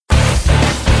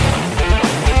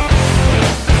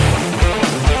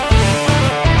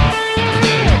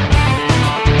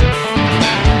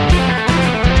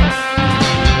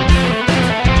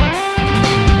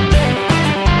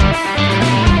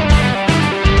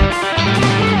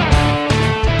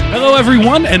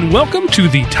everyone, and welcome to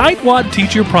the Tightwad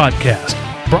Teacher Podcast,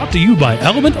 brought to you by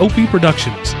Element OP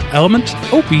Productions,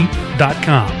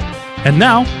 elementop.com. And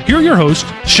now, here are your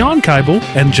hosts, Sean Keibel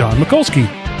and John Mikulski.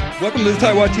 Welcome to the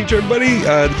Tightwad Teacher, everybody.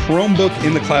 Chromebook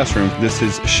in the classroom. This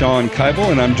is Sean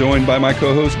Keibel, and I'm joined by my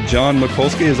co-host, John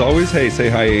Mikulski. As always, hey, say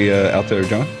hi out there,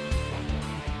 John.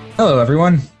 Hello,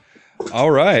 everyone.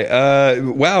 All right.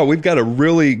 Wow, we've got a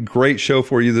really great show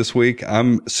for you this week.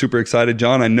 I'm super excited,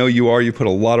 John. I know you are. You put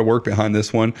a lot of work behind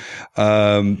this one.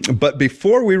 But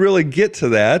before we really get to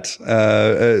that,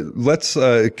 let's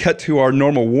cut to our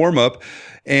normal warm-up.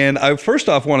 And I first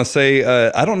off want to say,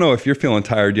 I don't know if you're feeling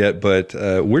tired yet, but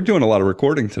we're doing a lot of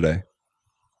recording today.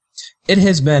 It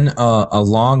has been a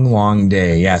long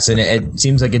day, yes, and it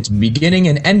seems like it's beginning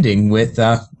and ending with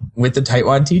the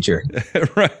Tightwad Teacher.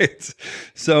 Right.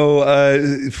 So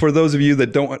for those of you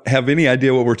that don't have any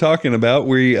idea what we're talking about,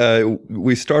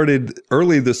 we started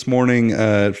early this morning,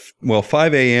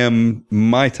 5 a.m.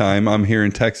 my time. I'm here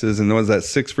in Texas, and was that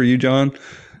 6 for you, John?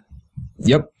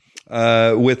 Yep.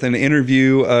 With an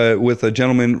interview with a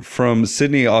gentleman from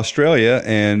Sydney, Australia,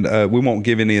 and we won't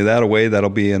give any of that away. That'll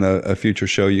be in a future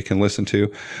show you can listen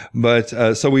to. But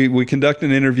so we conduct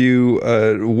an interview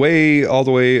all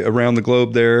the way around the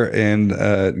globe there,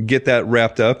 and get that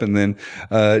wrapped up. And then,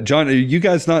 John, are you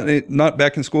guys not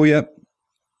back in school yet?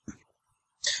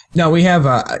 No, we have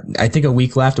I think a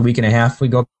week left, a week and a half. We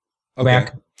go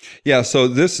back. Yeah. So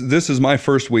this is my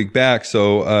first week back.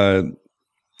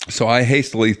 So I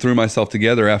hastily threw myself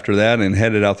together after that and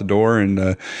headed out the door,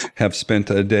 and have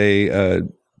spent a day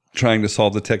trying to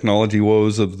solve the technology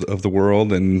woes of the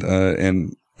world,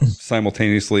 and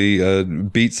simultaneously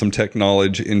beat some tech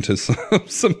knowledge into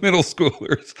some middle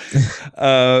schoolers.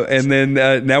 And then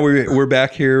now we're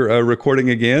back here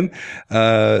recording again.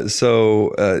 Yeah,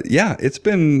 it's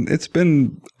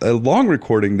been a long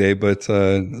recording day, but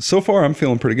so far I'm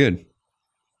feeling pretty good.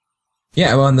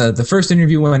 Yeah, well, and the first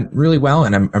interview went really well,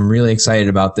 and I'm really excited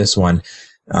about this one.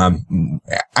 I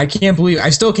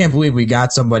still can't believe we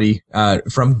got somebody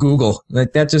from Google.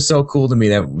 That's just so cool to me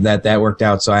that worked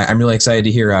out. So I'm really excited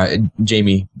to hear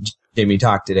Jamie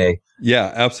talk today.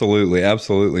 Yeah, absolutely.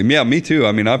 Yeah, me too.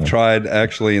 I mean, I've tried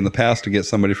actually in the past to get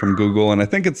somebody from Google, and I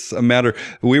think it's a matter.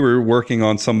 We were working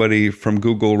on somebody from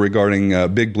Google regarding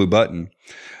Big Blue Button,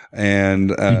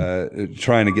 and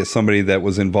trying to get somebody that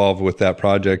was involved with that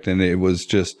project, and it was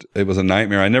a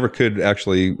nightmare. I never could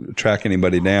actually track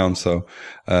anybody down. So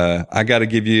I got to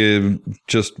give you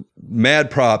just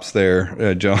mad props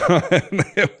there, John.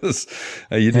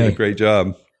 You did a great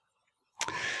job.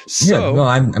 So, yeah, well,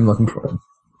 I'm looking forward.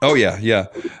 Oh yeah.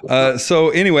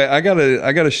 So anyway, I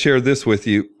gotta share this with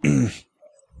you.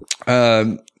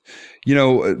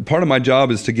 Part of my job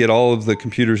is to get all of the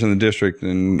computers in the district,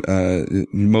 and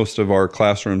most of our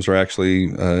classrooms are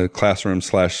actually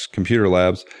classroom/computer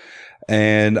labs,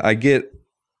 and I get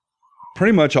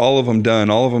pretty much all of them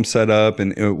done, all of them set up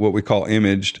and what we call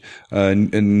imaged,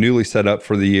 and newly set up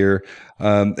for the year,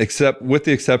 except with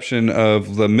the exception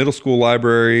of the middle school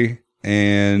library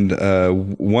and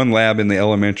one lab in the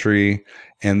elementary,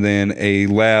 and then a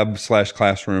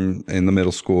lab/classroom in the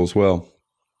middle school as well.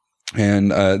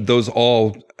 And those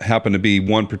all happen to be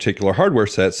one particular hardware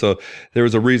set. So there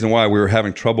was a reason why we were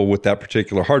having trouble with that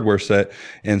particular hardware set.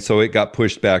 And so it got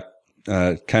pushed back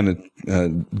kind of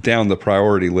down the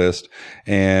priority list.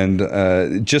 And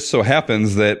it just so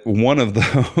happens that one of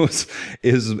those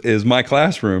is my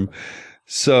classroom.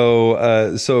 So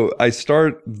I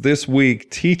start this week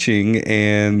teaching,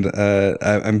 and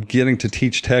I'm getting to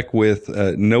teach tech with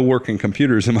no working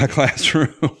computers in my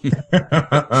classroom.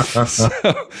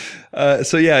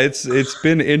 So yeah, it's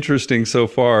been interesting so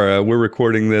far. We're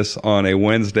recording this on a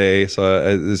Wednesday,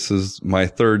 so this is my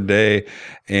third day,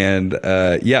 and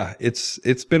yeah, it's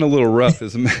been a little rough.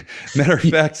 As a matter of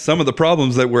fact, some of the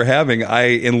problems that we're having, I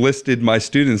enlisted my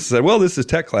students and said, "Well, this is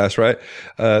tech class, right?"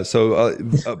 So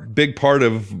a big part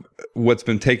of what's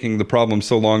been taking the problem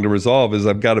so long to resolve is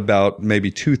I've got about maybe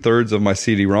 2/3 of my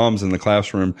CD-ROMs in the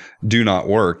classroom do not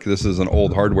work. This is an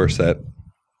old hardware set.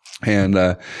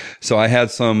 And so I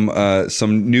had some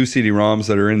new CD-ROMs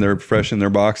that are in there, fresh in their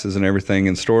boxes and everything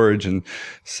in storage, and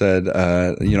said,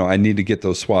 I need to get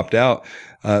those swapped out.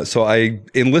 So I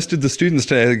enlisted the students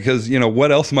today because,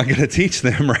 what else am I going to teach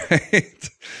them, right?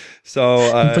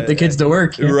 So put the kids to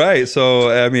work. Yeah. Right. So,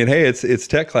 I mean, hey, it's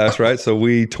tech class, right? So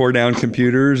we tore down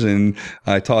computers, and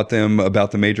I taught them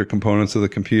about the major components of the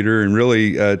computer, and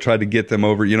really tried to get them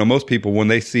over. Most people,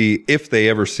 when if they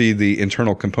ever see the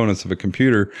internal components of a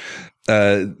computer,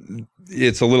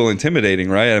 it's a little intimidating,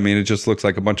 right? I mean, it just looks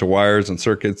like a bunch of wires and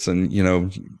circuits and,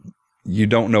 you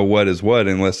don't know what is what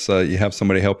unless you have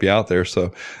somebody help you out there.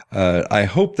 So I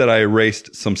hope that I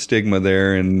erased some stigma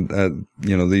there, and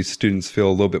these students feel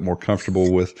a little bit more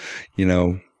comfortable with,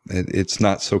 it's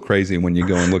not so crazy when you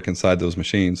go and look inside those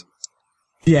machines.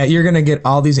 Yeah, you're going to get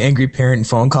all these angry parent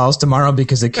phone calls tomorrow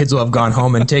because the kids will have gone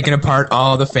home and taken apart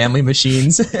all the family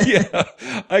machines. Yeah,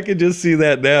 I can just see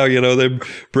that now. They're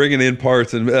bringing in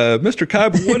parts and Mr.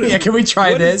 Kaible, what is, can we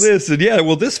try this? Is this? And yeah,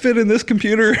 will this fit in this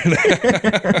computer?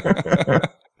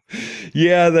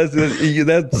 Yeah,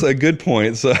 that's a good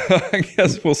point. So I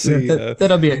guess we'll see.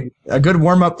 That'll be a good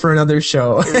warm up for another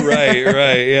show.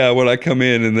 Right. Yeah, when I come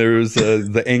in and there was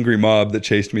the angry mob that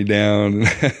chased me down.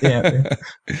 Yeah.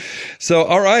 So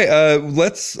all right,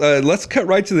 let's cut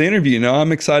right to the interview. Now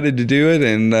I'm excited to do it,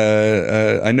 and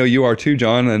I know you are too,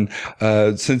 John.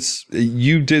 And since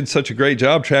you did such a great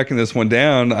job tracking this one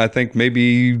down, I think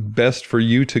maybe best for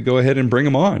you to go ahead and bring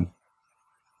them on.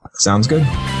 Sounds good.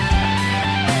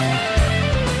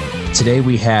 Today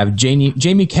we have Jamie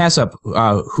Cassup,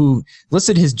 who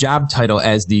listed his job title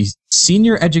as the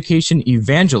Senior Education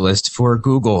Evangelist for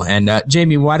Google. And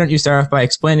Jamie, why don't you start off by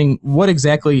explaining what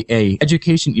exactly a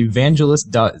education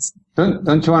evangelist does?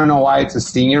 Don't you want to know why it's a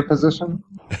senior position?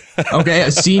 Okay,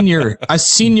 a senior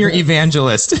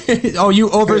evangelist. Oh, you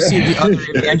oversee the other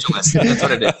evangelists. That's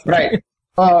what it is. Right.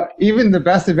 Even the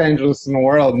best evangelists in the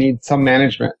world need some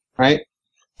management, right?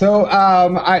 So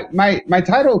my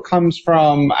title comes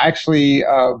from actually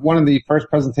one of the first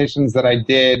presentations that I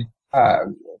did a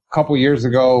couple years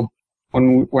ago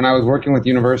when I was working with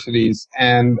universities,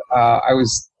 and I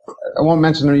won't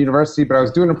mention the university, but I was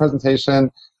doing a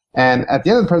presentation, and at the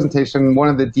end of the presentation, one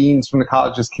of the deans from the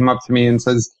colleges came up to me and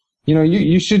says,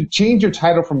 you should change your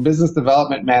title from business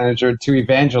development manager to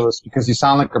evangelist because you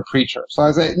sound like a preacher. So I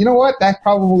was like, you know what, that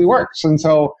probably works, and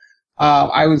so.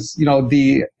 I was,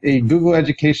 a Google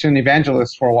education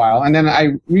evangelist for a while, and then I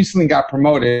recently got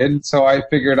promoted, so I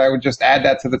figured I would just add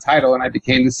that to the title, and I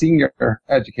became the senior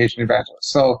education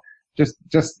evangelist. So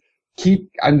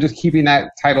I'm just keeping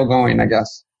that title going, I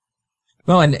guess.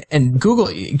 Well, and Google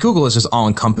is just all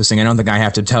encompassing. I don't think I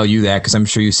have to tell you that because I'm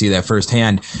sure you see that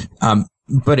firsthand.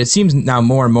 But it seems now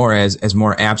more and more as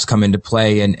more apps come into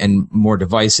play and more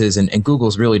devices, and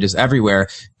Google's really just everywhere.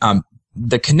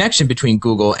 The connection between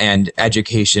Google and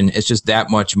education is just that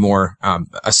much more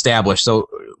established. So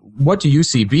what do you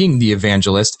see, being the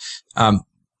evangelist,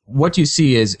 what do you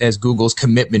see as Google's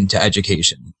commitment to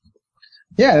education?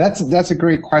 Yeah, that's a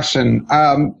great question.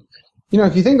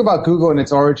 If you think about Google and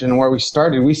its origin and where we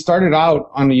started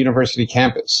out on the university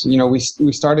campus.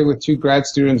 We started with 2 grad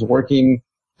students working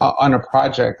on a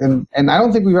project. And I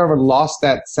don't think we've ever lost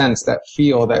that sense, that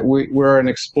feel that we're an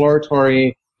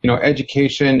exploratory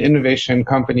education, innovation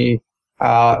company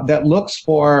that looks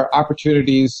for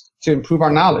opportunities to improve our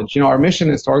knowledge. Our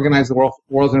mission is to organize the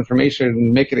world's information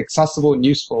and make it accessible and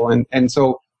useful. And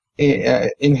so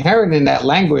inherent in that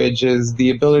language is the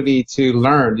ability to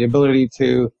learn, the ability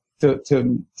to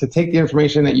take the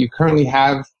information that you currently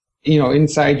have,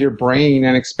 inside your brain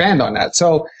and expand on that.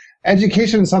 So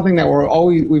education is something that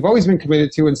we've always been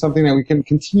committed to, and something that we can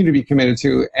continue to be committed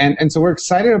to. And so we're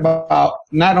excited about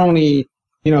not only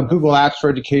Google Apps for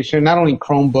Education, not only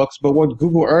Chromebooks, but what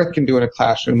Google Earth can do in a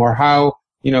classroom, or how,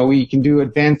 we can do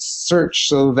advanced search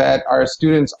so that our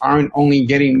students aren't only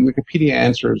getting Wikipedia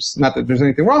answers. Not that there's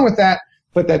anything wrong with that,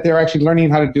 but that they're actually learning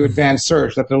how to do advanced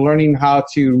search, that they're learning how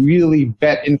to really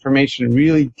vet information,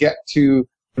 really get to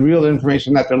the real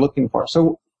information that they're looking for.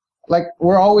 So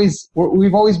we've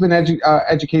always been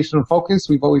educational focused.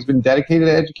 We've always been dedicated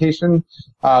to education.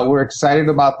 We're excited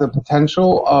about the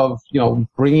potential of,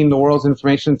 bringing the world's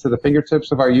information to the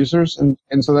fingertips of our users. And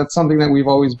so that's something that we've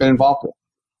always been involved with.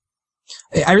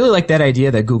 I really like that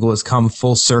idea that Google has come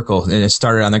full circle, and it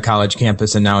started on the college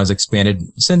campus and now has expanded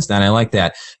since then. I like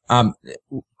that.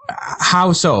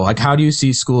 How so? How do you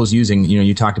see schools using,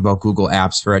 you talked about Google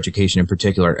Apps for Education in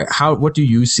particular. What do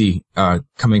you see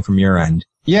coming from your end?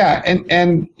 Yeah,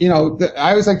 and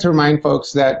I always like to remind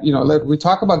folks that, we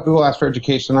talk about Google Apps for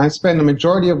Education. I spend the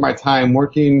majority of my time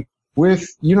working with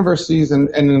universities and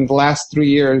in the last 3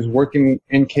 years working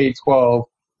in K-12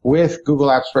 with Google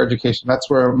Apps for Education. That's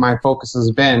where my focus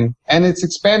has been. And it's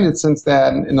expanded since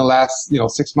then in the last,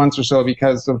 6 months or so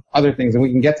because of other things, and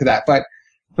we can get to that. But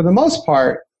for the most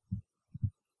part,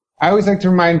 I always like to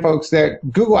remind folks that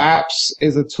Google Apps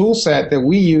is a tool set that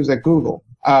we use at Google.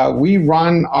 We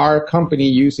run our company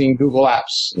using Google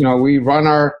Apps. We run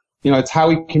our, it's how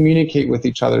we communicate with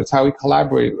each other. It's how we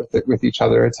collaborate with each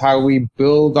other. It's how we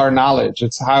build our knowledge.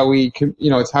 It's how we,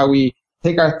 it's how we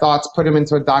take our thoughts, put them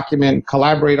into a document,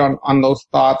 collaborate on those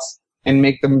thoughts, and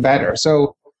make them better.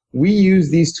 So we use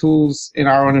these tools in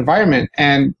our own environment.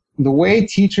 And the way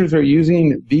teachers are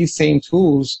using these same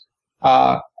tools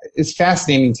is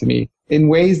fascinating to me in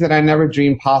ways that I never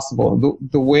dreamed possible.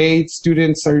 The way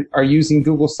students are using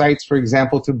Google Sites, for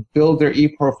example, to build their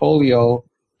e-portfolio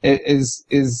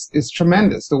is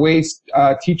tremendous. The way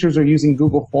teachers are using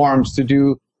Google Forms to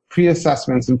do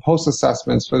pre-assessments and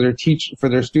post-assessments for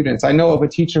their students. I know of a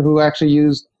teacher who actually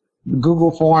used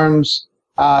Google Forms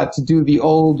to do the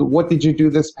old "What did you do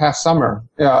this past summer?"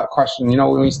 question. You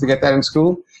know, when we used to get that in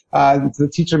school. The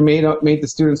teacher made the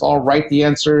students all write the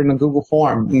answer in a Google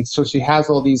form, and so she has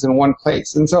all these in one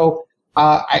place. And so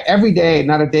every day,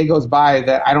 not a day goes by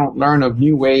that I don't learn of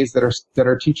new ways that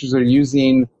our teachers are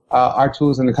using our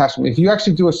tools in the classroom. If you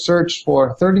actually do a search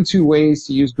for 32 ways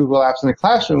to use Google Apps in the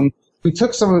classroom, we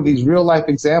took some of these real life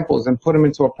examples and put them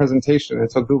into a presentation,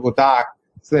 into a Google Doc,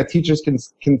 so that teachers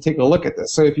can take a look at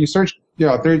this. So if you search,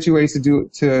 32 ways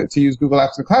to use Google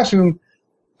Apps in the classroom,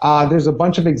 there's a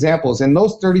bunch of examples, and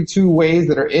those 32 ways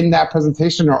that are in that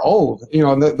presentation are old.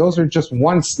 Those are just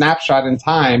one snapshot in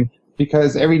time,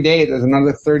 because every day there's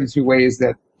another 32 ways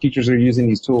that teachers are using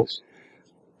these tools.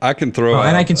 I can throw out,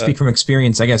 and I can speak from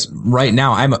experience. I guess right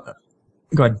now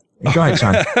go ahead,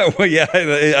 Sean. Well, yeah,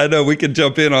 I know we can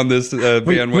jump in on this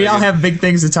bandwagon. We all have big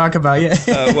things to talk about. Yeah.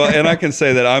 Well, and I can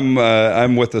say that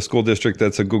I'm with a school district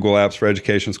that's a Google Apps for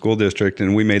Education school district,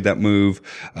 and we made that move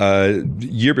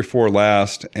year before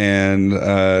last, and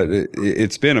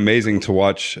it's been amazing to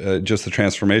watch just the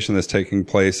transformation that's taking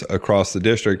place across the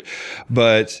district.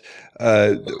 But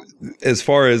as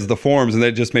far as the forms, and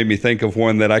that just made me think of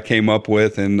one that I came up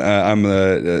with, and I'm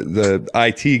the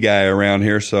IT guy around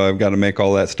here, so I've got to make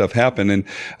all that stuff happen. And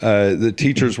the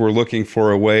teachers were looking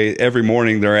for a way. Every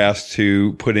morning they're asked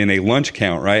to put in a lunch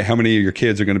count, right? How many of your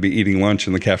kids are going to be eating lunch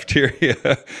in the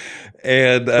cafeteria?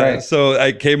 And right. So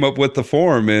I came up with the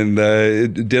form and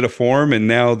did a form, and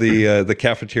now the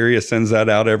cafeteria sends that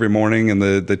out every morning, and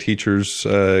the teachers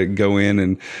go in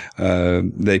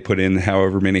and they put in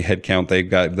however many head count they've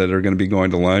got that are going to be going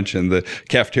to lunch, and the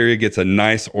cafeteria gets a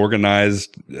nice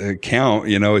organized count.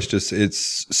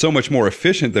 It's so much more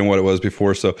efficient than what it was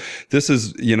before. So this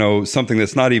is something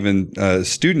that's not even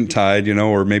student tied,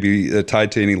 or maybe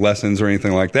tied to any lessons or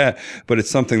anything like that, but it's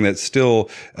something that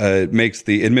still makes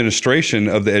the administration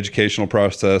of the educational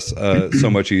process so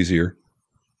much easier.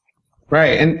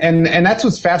 Right, and that's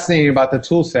what's fascinating about the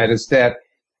tool set, is that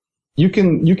you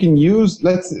can use.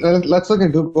 Let's look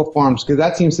at Google Forms, because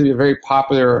that seems to be a very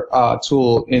popular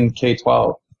tool in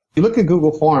K-12. You look at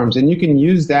Google Forms, and you can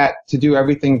use that to do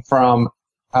everything from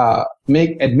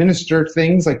administer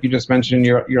things like you just mentioned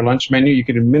in your lunch menu. You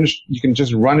can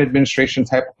just run administration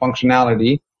type of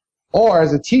functionality, or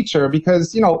as a teacher,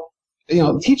 because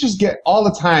teachers get all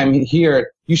the time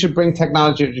here, you should bring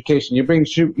technology to education.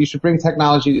 You should bring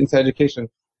technology into education.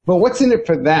 But what's in it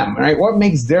for them, right? What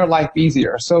makes their life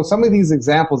easier? So some of these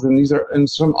examples, and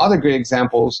some other great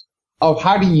examples of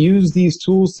how to use these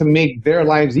tools to make their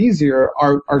lives easier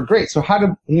are great. So how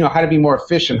to be more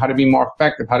efficient, how to be more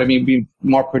effective, how to be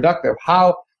more productive,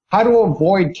 how to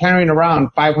avoid carrying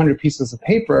around 500 pieces of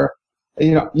paper,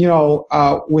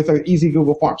 with an easy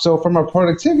Google form. So from a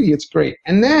productivity, it's great.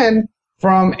 And then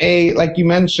from like you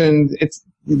mentioned,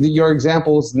 your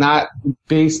example is not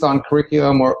based on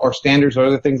curriculum or standards or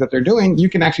other things that they're doing. You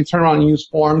can actually turn around and use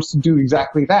forms to do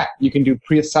exactly that. You can do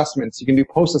pre-assessments. You can do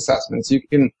post-assessments. You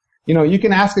can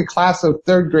ask a class of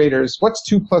third graders, what's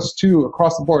 2 + 2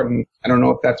 across the board? And I don't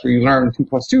know if that's where you learn 2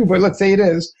 + 2, but let's say it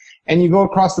is. And you go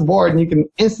across the board and you can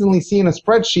instantly see in a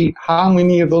spreadsheet how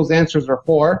many of those answers are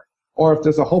 4. Or if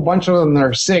there's a whole bunch of them that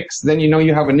are 6, then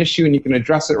you have an issue and you can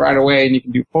address it right away, and you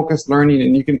can do focused learning,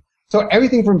 and so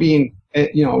everything from being,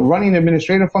 running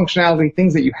administrative functionality,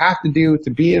 things that you have to do to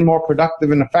be more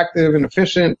productive and effective and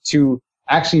efficient, to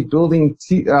actually building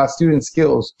student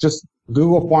skills. Just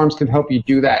Google Forms can help you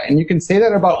do that. And you can say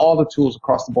that about all the tools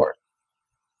across the board.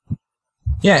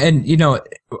 Yeah, and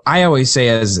I always say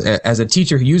as a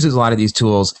teacher who uses a lot of these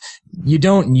tools, you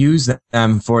don't use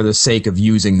them for the sake of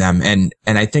using them. And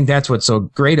I think that's what's so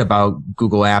great about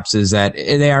Google Apps, is that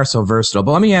they are so versatile.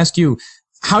 But let me ask you,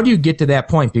 how do you get to that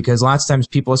point? Because lots of times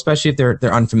people, especially if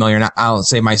they're unfamiliar, and I'll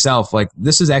say myself, like,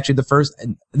 this is actually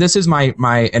this is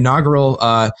my inaugural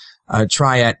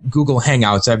try at Google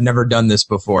Hangouts. I've never done this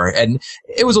before, and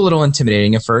it was a little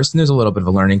intimidating at first, and there's a little bit of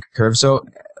a learning curve. So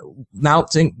now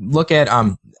look at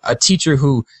a teacher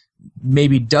who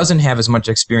maybe doesn't have as much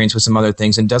experience with some other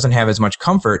things and doesn't have as much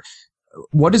comfort.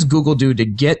 What does Google do to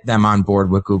get them on board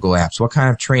with Google Apps? What kind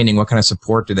of training, what kind of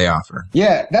support do they offer?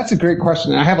 Yeah, that's a great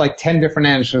question. I have like 10 different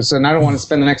answers, and I don't want to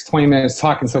spend the next 20 minutes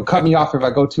talking, so cut me off if I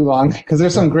go too long, because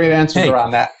there's some great answers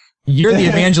around that. You're the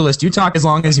evangelist. You talk as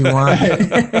long as you want.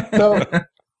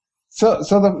 So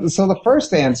the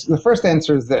first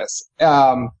answer is this.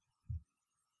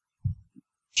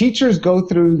 Teachers go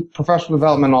through professional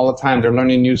development all the time. They're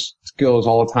learning new skills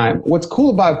all the time. What's cool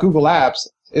about Google Apps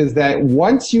is that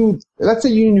once let's say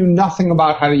you knew nothing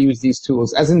about how to use these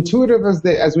tools, as intuitive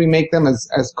as we make them,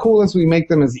 as cool as we make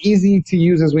them, as easy to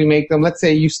use as we make them, let's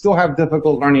say you still have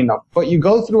difficult learning them, but you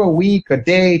go through a week, a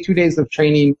day, 2 days of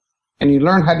training, and you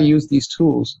learn how to use these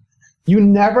tools, you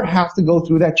never have to go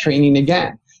through that training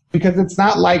again. Because it's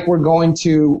not like we're going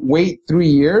to wait 3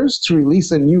 years to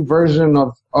release a new version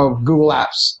of Google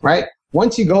Apps, right?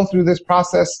 Once you go through this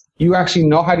process, you actually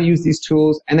know how to use these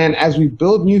tools. And then as we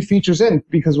build new features in,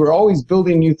 because we're always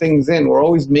building new things in, we're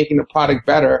always making the product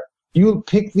better, you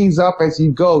pick these up as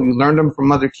you go. You learn them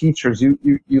from other teachers. You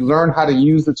learn how to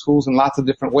use the tools in lots of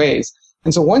different ways.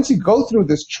 And so once you go through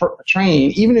this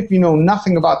training, even if you know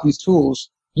nothing about these tools,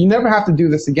 you never have to do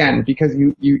this again because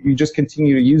you just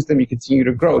continue to use them. You continue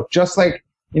to grow. Just like,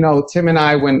 Tim and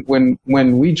I, when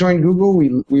we joined Google, we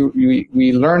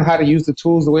learned how to use the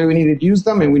tools the way we needed to use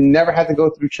them, and we never had to go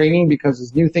through training because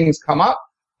as new things come up,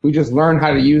 we just learn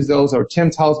how to use those, or Tim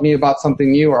tells me about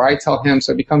something new, or I tell him,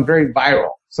 so it becomes very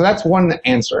viral. So that's one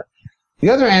answer. The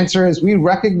other answer is we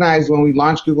recognized when we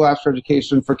launched Google Apps for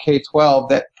Education for K-12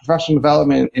 that professional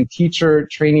development and teacher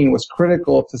training was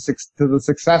critical to the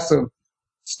success of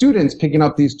students picking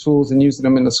up these tools and using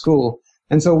them in the school.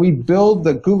 And so we build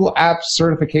the Google Apps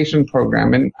certification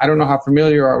program. And I don't know how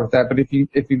familiar you are with that, but if you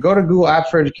go to Google Apps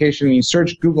for Education and you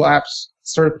search Google Apps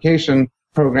certification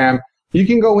program, you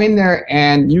can go in there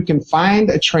and you can find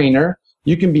a trainer.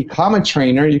 You can become a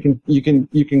trainer. You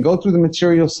can go through the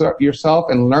material yourself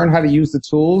and learn how to use the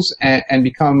tools and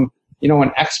become,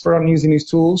 an expert on using these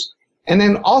tools. And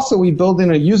then also we build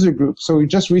in a user group. So we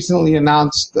just recently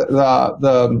announced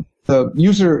the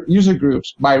user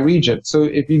groups by region. So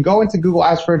if you go into Google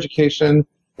Apps for Education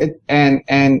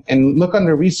and look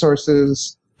under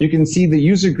resources, you can see the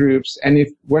user groups. And if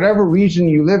whatever region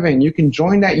you live in, you can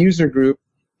join that user group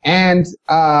and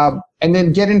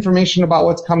then get information about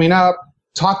what's coming up,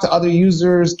 talk to other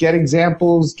users, get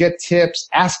examples, get tips,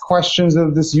 ask questions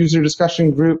of this user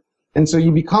discussion group. And so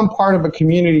you become part of a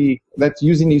community that's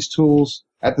using these tools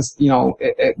at this,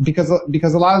 because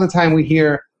a lot of the time we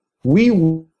hear,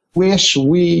 we wish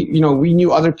we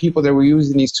knew other people that were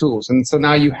using these tools. And so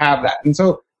now you have that. And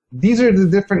so these are the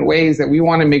different ways that we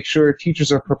want to make sure teachers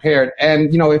are prepared.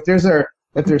 And,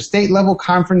 if there's state level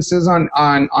conferences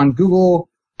on Google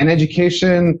and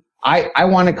education, I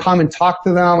want to come and talk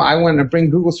to them. I want to bring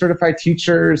Google certified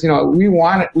teachers. We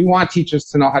want teachers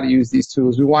to know how to use these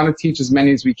tools. We want to teach as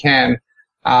many as we can,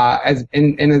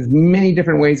 in as many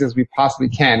different ways as we possibly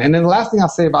can. And then the last thing I'll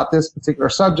say about this particular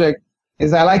subject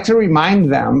is I like to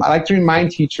remind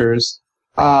teachers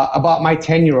about my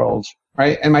 10-year-old,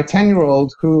 right? And my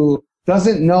 10-year-old who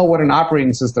doesn't know what an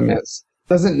operating system is,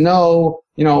 doesn't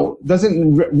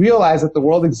realize that the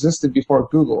world existed before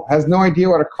Google, has no idea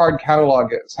what a card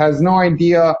catalog is, has no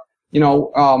idea,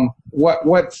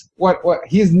 what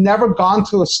he's never gone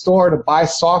to a store to buy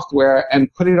software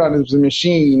and put it on his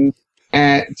machine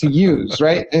and to use,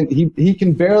 right? And he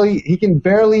can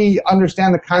barely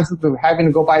understand the concept of having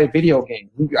to go buy a video game.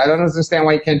 I don't understand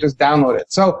why you can't just download it.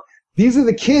 So these are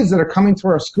the kids that are coming to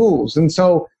our schools. And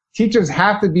so teachers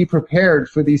have to be prepared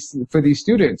for these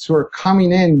students who are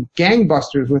coming in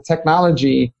gangbusters with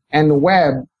technology and the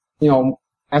web,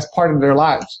 as part of their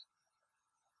lives.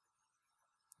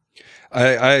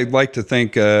 I like to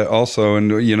think also,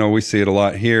 and we see it a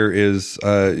lot here, is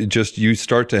just you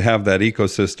start to have that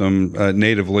ecosystem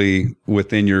natively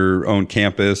within your own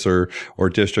campus or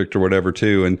district or whatever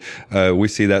too, and we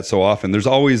see that so often. There's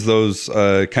always those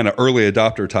kind of early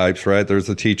adopter types, right? There's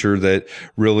the teacher that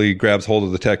really grabs hold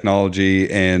of the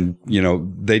technology and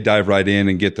they dive right in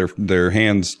and get their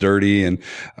hands dirty, and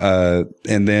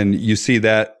then you see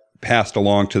that passed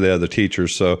along to the other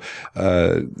teachers. So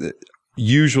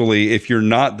usually if you're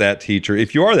not that teacher,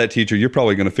 if you are that teacher, you're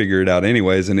probably going to figure it out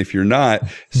anyways. And if you're not,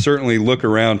 certainly look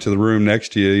around to the room next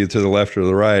to you, to the left or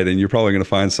the right, and you're probably going to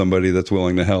find somebody that's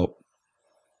willing to help.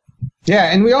 Yeah.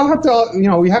 And we all have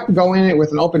to, we have to go in it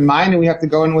with an open mind, and we have to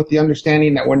go in with the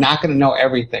understanding that we're not going to know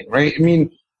everything, right? I mean,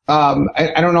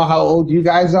 I don't know how old you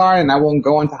guys are, and I won't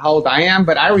go into how old I am,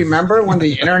 but I remember when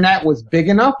the internet was big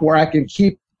enough where I could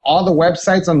keep all the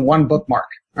websites on one bookmark,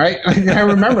 right? I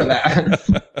remember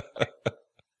that.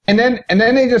 And then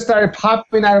they just started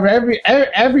popping out of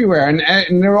everywhere,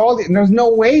 and there's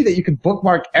no way that you could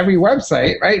bookmark every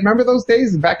website, right? Remember those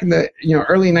days back in the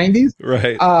early 90s?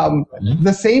 Right.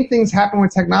 The same things happen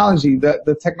with technology.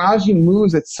 The technology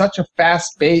moves at such a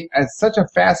fast pace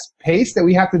that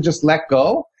we have to just let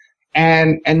go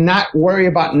and not worry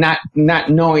about not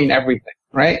knowing everything,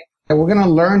 right? And we're going to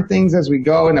learn things as we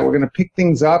go, and that we're going to pick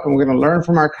things up, and we're going to learn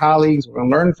from our colleagues. We're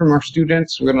going to learn from our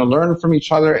students. We're going to learn from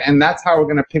each other. And that's how we're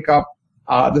going to pick up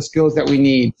the skills that we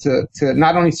need to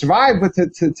not only survive, but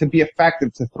to be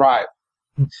effective, to thrive.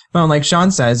 Well, like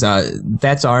Sean says,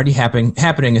 that's already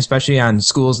happening, especially on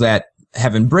schools that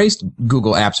have embraced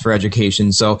Google Apps for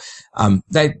Education. So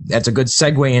that's a good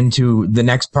segue into the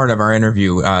next part of our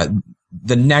interview.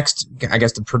 The next, I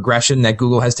guess, the progression that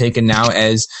Google has taken now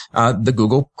as the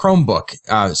Google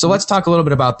Chromebook. So let's talk a little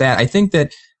bit about that. I think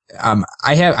that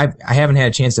I haven't had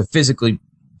a chance to physically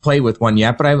play with one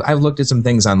yet, but I've looked at some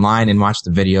things online and watched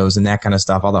the videos and that kind of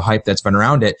stuff, all the hype that's been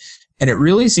around it. And it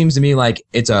really seems to me like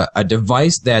it's a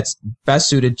device that's best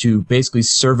suited to basically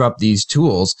serve up these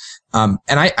tools. And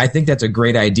I think that's a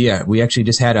great idea. We actually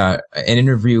just had an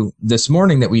interview this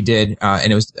morning that we did,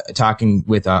 and it was talking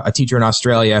with a teacher in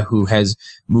Australia who has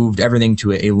moved everything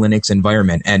to a Linux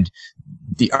environment. And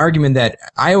the argument that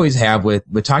I always have with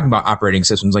talking about operating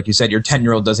systems, like you said, your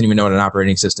 10-year-old doesn't even know what an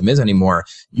operating system is anymore.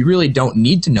 You really don't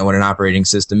need to know what an operating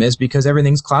system is because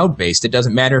everything's cloud-based. It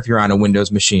doesn't matter if you're on a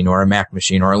Windows machine or a Mac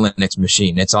machine or a Linux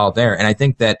machine. It's all there. And I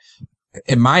think that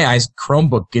in my eyes,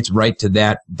 Chromebook gets right to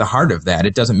the heart of that.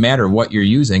 It doesn't matter what you're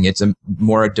using. It's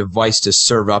more a device to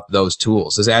serve up those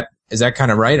tools. Is that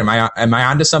kind of right? Am I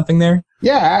onto something there?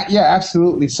 Yeah,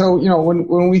 absolutely. So,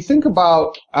 when we think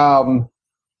about,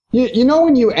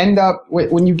 when you end up,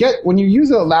 when you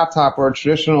use a laptop or a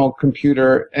traditional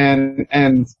computer and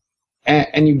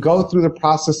you go through the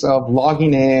process of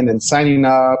logging in and signing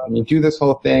up, and you do this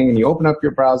whole thing, and you open up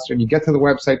your browser and you get to the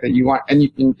website that you want,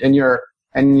 and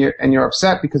you're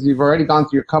upset because you've already gone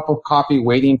through your cup of coffee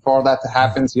waiting for all that to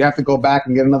happen. So you have to go back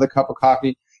and get another cup of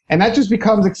coffee. And that just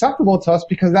becomes acceptable to us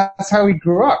because that's how we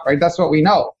grew up, right? That's what we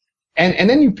know. And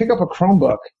then you pick up a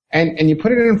Chromebook and you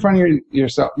put it in front of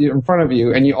in front of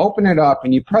you, and you open it up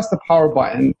and you press the power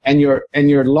button, and your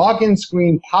login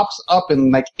screen pops up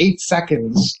in like 8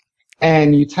 seconds,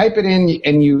 and you type it in,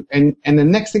 and the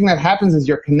next thing that happens is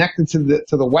you're connected to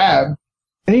the web,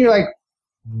 and you're like,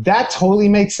 that totally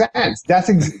makes sense.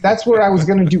 That's what I was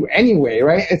going to do anyway,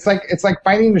 right? It's like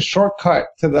finding the shortcut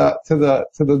to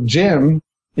the gym,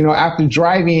 after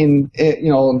driving the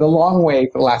long way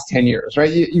for the last 10 years,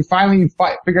 right? You finally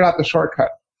figured out the shortcut.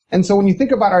 And so when you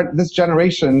think about this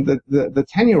generation, the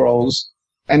 10-year-olds,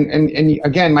 and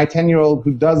again, my 10-year-old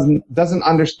who doesn't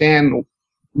understand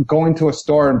going to a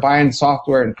store and buying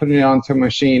software and putting it onto a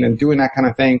machine and doing that kind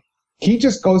of thing, he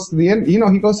just goes to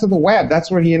he goes to the web. That's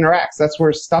where he interacts. That's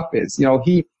where his stuff is.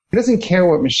 He doesn't care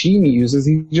what machine he uses.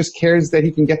 He just cares that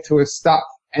he can get to his stuff.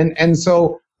 And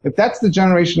so if that's the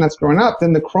generation that's growing up,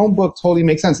 then the Chromebook totally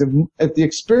makes sense. If the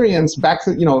experience back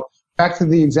to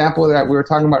the example that we were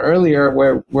talking about earlier,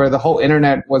 where the whole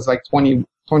internet was like 20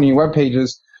 web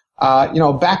pages,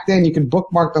 back then you could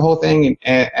bookmark the whole thing,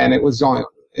 and it was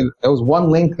one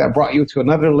link that brought you to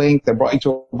another link that brought you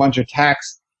to a bunch of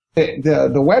text.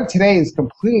 The web today is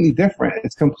completely different.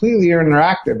 It's completely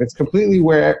interactive. It's completely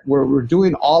where we're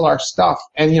doing all our stuff.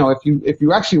 And if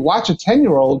you actually watch a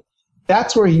 10-year-old,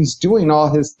 that's where he's doing all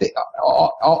his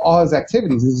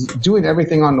activities. He's doing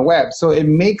everything on the web. So it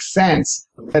makes sense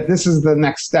that this is the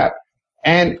next step.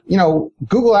 And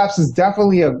Google Apps is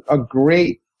definitely a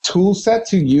great tool set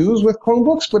to use with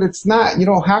Chromebooks, but it's not. You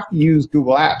don't have to use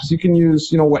Google Apps. You can use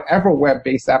whatever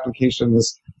web-based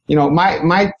applications.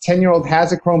 My 10-year-old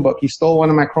has a Chromebook. He stole one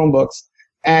of my Chromebooks,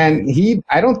 and he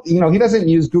doesn't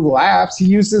use Google Apps. He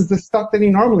uses the stuff that he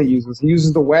normally uses. He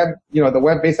uses the web, the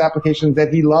web-based applications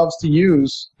that he loves to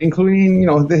use, including,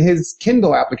 his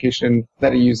Kindle application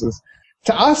that he uses.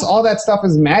 To us, all that stuff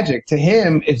is magic. To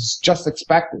him, it's just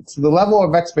expected. So the level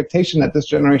of expectation that this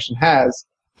generation has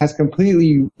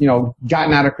completely,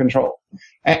 gotten out of control.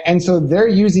 And so they're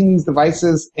using these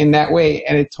devices in that way,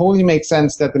 and it totally makes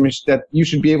sense that that you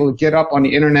should be able to get up on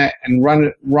the internet and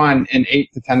run in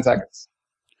 8 to 10 seconds.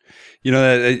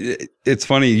 It's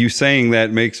funny you saying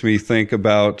that makes me think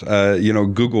about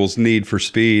Google's need for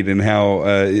speed and how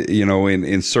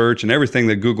in search and everything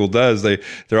that Google does,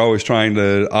 they're always trying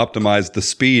to optimize the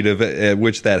speed at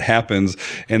which that happens,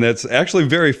 and that's actually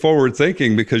very forward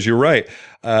thinking, because you're right.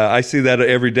 I see that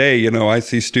every day. I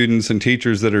see students and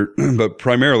teachers that are, but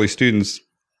primarily students,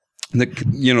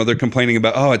 they're complaining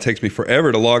about, oh, it takes me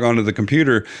forever to log onto the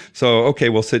computer. So, okay,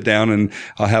 we'll sit down and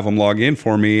I'll have them log in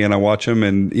for me and I watch them,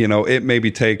 and, it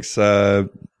maybe takes,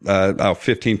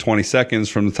 15, 20 seconds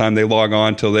from the time they log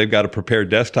on till they've got a prepared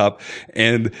desktop.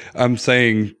 And I'm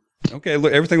saying, okay,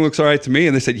 look, everything looks all right to me.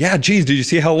 And they said, yeah, geez, did you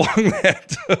see how long that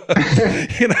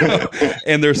took?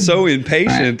 And they're so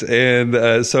impatient.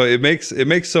 And so it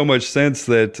makes so much sense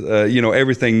that,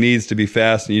 everything needs to be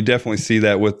fast. And you definitely see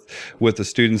that with the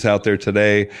students out there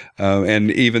today.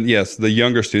 And even, yes, the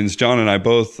younger students. John and I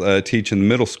both teach in the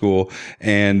middle school.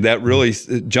 And that really,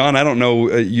 John, I don't know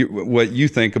what you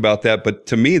think about that, but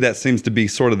to me, that seems to be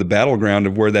sort of the battleground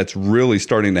of where that's really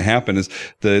starting to happen, is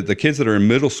the kids that are in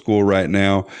middle school right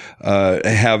now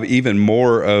have even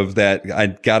more of that. I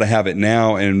got to have it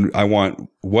now, and I want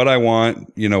what I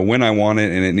want, when I want it,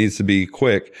 and it needs to be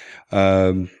quick.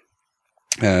 So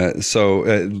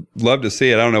love to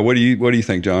see it. I don't know. What do you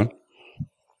think, John?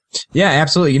 Yeah,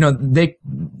 absolutely.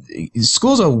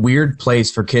 School's a weird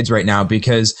place for kids right now,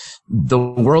 because the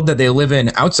world that they live in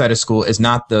outside of school is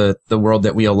not the world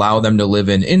that we allow them to live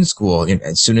in school.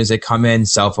 As soon as they come in,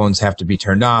 cell phones have to be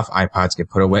turned off, iPods get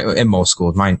put away in most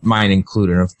schools, mine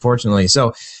included, unfortunately.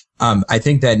 So, I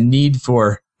think that need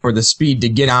for the speed to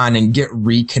get on and get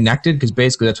reconnected, because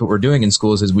basically that's what we're doing in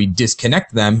schools, is we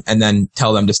disconnect them and then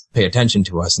tell them to pay attention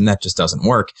to us, and that just doesn't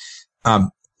work.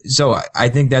 So I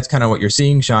think that's kind of what you're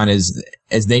seeing, Sean, is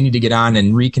they need to get on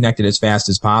and reconnect it as fast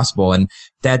as possible. And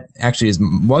that actually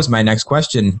was my next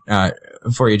question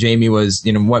for you, Jamie, was,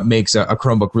 what makes a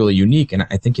Chromebook really unique? And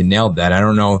I think you nailed that. I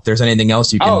don't know if there's anything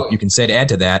else you can say to add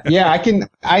to that. Yeah,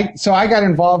 so I got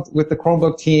involved with the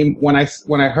Chromebook team when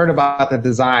I heard about the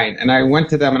design, and I went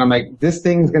to them and I'm like, this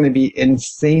thing's going to be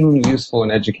insanely useful in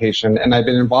education. And I've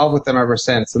been involved with them ever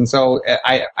since. And so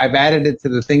I've added it to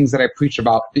the things that I preach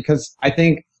about, because I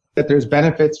think that there's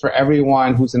benefits for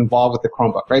everyone who's involved with the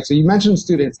Chromebook, right? So you mentioned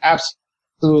students,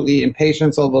 absolutely,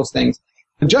 impatience, all those things.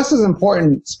 But just as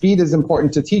important, speed is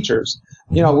important to teachers.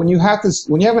 When you have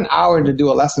an hour to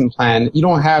do a lesson plan, you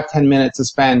don't have 10 minutes to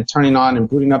spend turning on and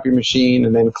booting up your machine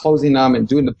and then closing them and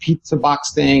doing the pizza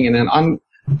box thing and then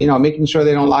making sure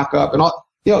they don't lock up and all.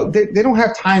 They don't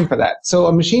have time for that. So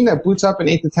a machine that boots up in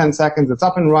 8 to 10 seconds, it's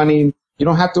up and running. You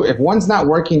don't have to, if one's not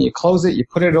working, you close it, you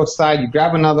put it aside, you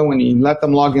grab another one, you let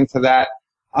them log into that.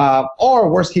 Or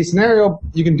worst case scenario,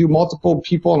 you can do multiple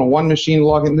people on one machine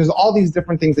log in. There's all these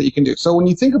different things that you can do. So when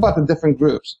you think about the different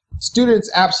groups,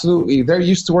 students, absolutely, they're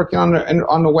used to working on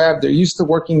the web. They're used to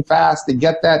working fast. They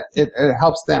get that. It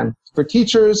helps them. For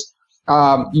teachers,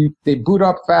 they boot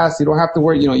up fast. You don't have to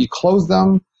worry. You close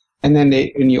them, and then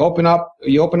when you open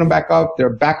them back up, they're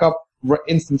back up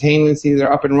instantaneously.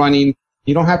 They're up and running.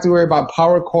 You don't have to worry about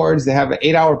power cords. They have an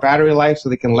 8-hour battery life, so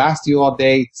they can last you all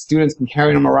day. Students can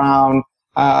carry them around.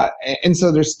 And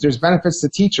so there's benefits to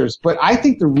teachers. But I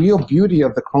think the real beauty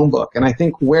of the Chromebook, and I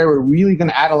think where we're really going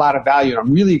to add a lot of value, and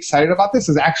I'm really excited about this,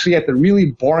 is actually at the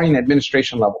really boring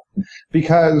administration level.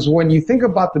 Because when you think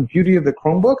about the beauty of the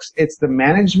Chromebooks, it's the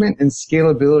management and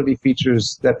scalability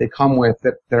features that they come with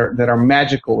that are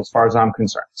magical as far as I'm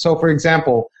concerned. So for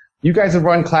example, you guys have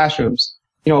run classrooms.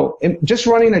 Just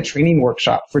running a training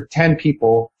workshop for 10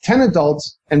 people, 10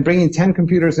 adults, and bringing 10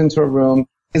 computers into a room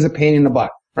is a pain in the butt,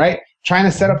 right? Trying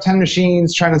to set up 10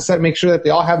 machines, trying to make sure that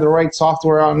they all have the right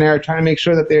software on there, trying to make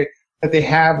sure that they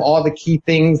have all the key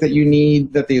things that you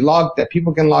need, that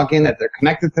people can log in, that they're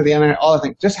connected to the internet, all the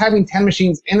things. Just having 10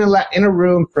 machines in a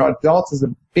room for adults is a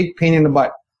big pain in the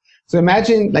butt. So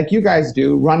imagine, like you guys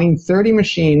do, running 30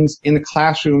 machines in a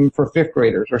classroom for 5th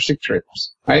graders or 6th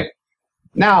graders, right?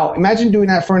 Now, imagine doing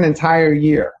that for an entire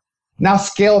year. Now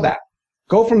scale that.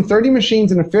 Go from 30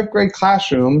 machines in a 5th grade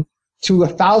classroom to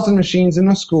 1,000 machines in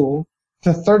a school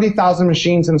to 30,000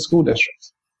 machines in a school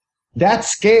district. That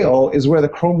scale is where the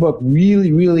Chromebook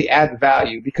really, really adds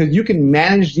value, because you can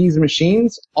manage these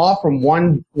machines all from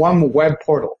one web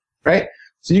portal, right?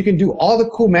 So you can do all the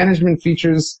cool management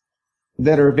features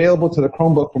that are available to the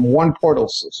Chromebook from one portal.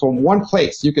 So in one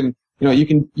place, you can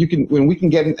when we can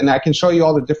get in, and I can show you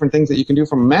all the different things that you can do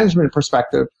from a management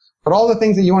perspective, but all the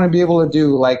things that you want to be able to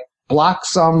do, like block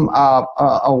some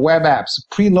web apps,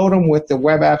 preload them with the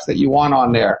web apps that you want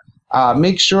on there.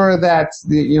 Make sure that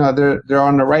they're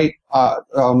on the right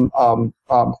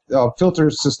filter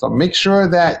system. Make sure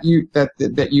that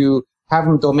you have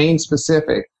them domain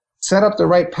specific. Set up the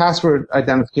right password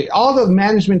identification. All the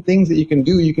management things that you can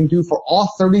do for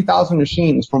all 30,000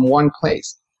 machines from one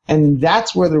place. And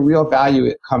that's where the real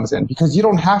value comes in, because you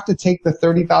don't have to take the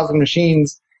 30,000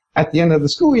 machines at the end of the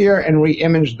school year and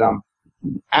re-image them,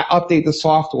 update the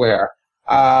software,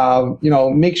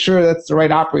 Make sure that's the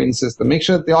right operating system. Make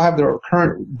sure that they all have the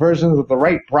current versions of the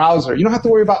right browser. You don't have to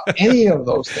worry about any of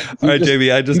those things. All right,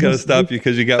 JB, I just got to stop you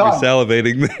because you got me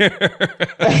salivating there.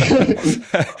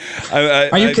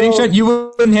 Are you kidding, Sean? You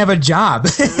wouldn't have a job.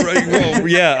 Right, well,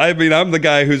 yeah. I mean, I'm the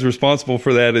guy who's responsible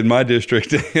for that in my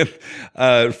district.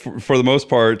 For the most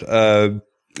part,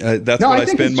 that's what I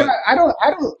spend.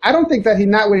 I don't think that he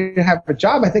not would have a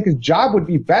job. I think his job would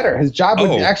be better. His job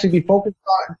would actually be focused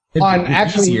on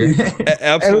actually.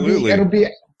 Absolutely. It'll be.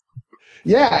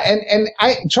 Yeah, and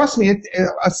I trust me, it's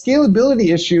a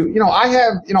scalability issue. I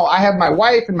have my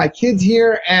wife and my kids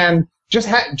here, and just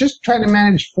trying to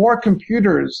manage 4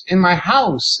 computers in my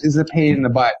house is a pain in the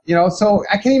butt. So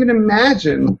I can't even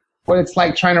imagine what it's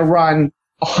like trying to run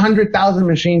 100,000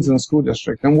 machines in a school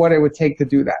district and what it would take to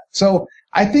do that. So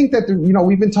I think that,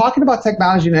 we've been talking about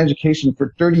technology in education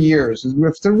for 30 years.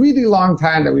 It's a really long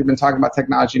time that we've been talking about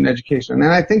technology in education.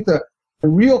 And I think the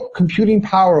real computing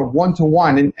power of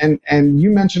one-to-one, and you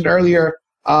mentioned earlier,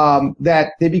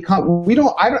 that they become,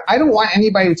 I don't want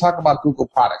anybody to talk about Google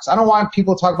products. I don't want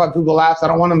people to talk about Google Apps. I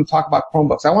don't want them to talk about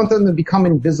Chromebooks. I want them to become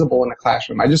invisible in the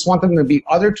classroom. I just want them to be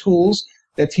other tools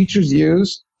that teachers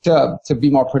use to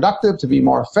be more productive, to be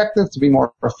more effective, to be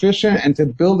more efficient, and to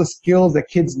build the skills that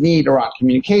kids need around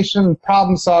communication,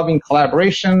 problem solving,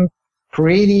 collaboration,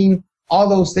 creating, all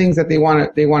those things that they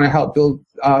want to help build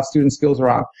student skills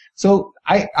around. So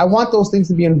I want those things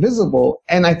to be invisible.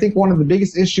 And I think one of the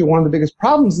biggest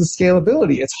problems is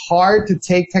scalability. It's hard to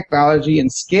take technology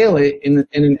and scale it in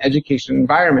an education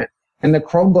environment. And the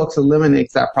Chromebooks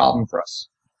eliminates that problem for us.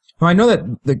 Well, I know that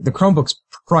the Chromebook's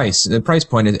the price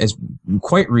point is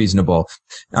quite reasonable.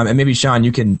 And maybe Sean,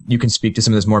 you can speak to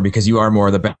some of this more because you are more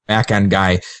the back end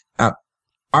guy.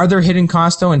 Are there hidden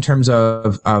costs though in terms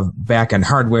of back end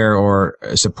hardware or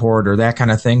support or that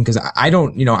kind of thing? Because I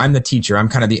don't, I'm the teacher, I'm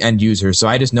kind of the end user, so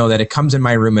I just know that it comes in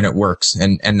my room and it works,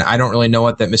 and I don't really know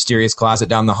what that mysterious closet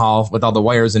down the hall with all the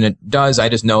wires in it does. I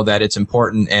just know that it's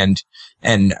important,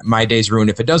 and my day's ruined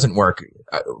if it doesn't work.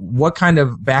 What kind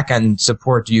of back end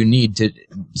support do you need to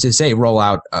say roll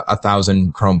out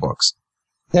 1,000 Chromebooks?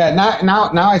 Yeah,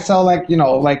 now I sell like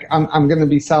I'm going to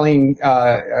be selling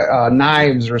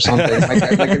knives or something.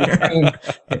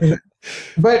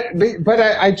 But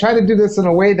I try to do this in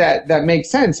a way that makes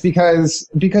sense because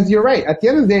you're right. At the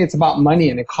end of the day, it's about money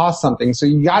and it costs something. So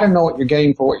you got to know what you're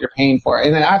getting for what you're paying for.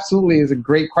 And it absolutely is a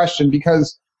great question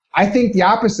because I think the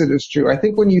opposite is true. I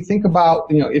think when you think about,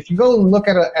 if you go and look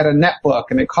at a netbook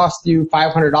and it costs you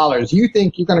 $500, you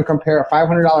think you're going to compare a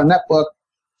 $500 netbook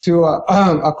to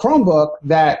a Chromebook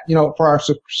that, for our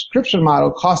subscription model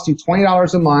costs you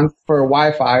 $20 a month for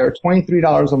Wi-Fi or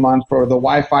 $23 a month for the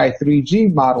Wi-Fi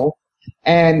 3G model.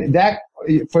 And that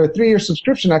for a 3-year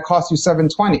subscription, that costs you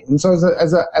 $720. And so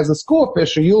as a school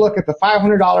official, you look at the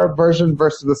 $500 version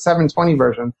versus the $720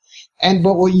 version.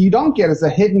 But what you don't get is the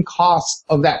hidden cost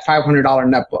of that $500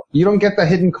 netbook. You don't get the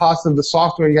hidden cost of the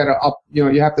software you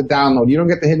have to download. You don't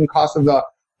get the hidden cost of the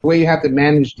way you have to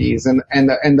manage these and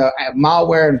the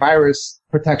malware and virus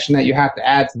protection that you have to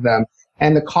add to them,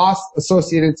 and the cost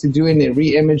associated to doing the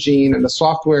re-imaging and the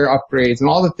software upgrades and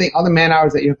all the man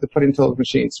hours that you have to put into those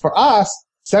machines. For us,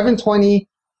 $720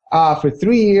 for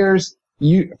 3 years.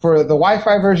 For the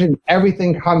Wi-Fi version,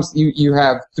 everything comes. You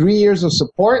have 3 years of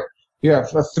support. You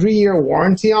have a 3-year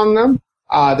warranty on them.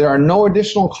 There are no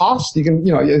additional costs. You can,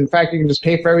 in fact, you can just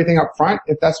pay for everything up front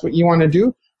if that's what you want to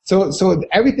do. So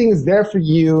everything is there for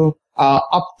you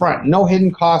up front. No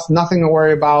hidden costs, nothing to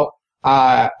worry about.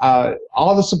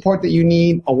 All the support that you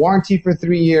need, a warranty for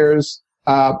 3 years,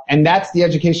 and that's the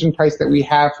education price that we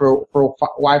have for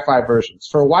Wi-Fi versions.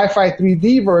 For Wi-Fi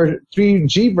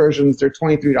 3G versions, they're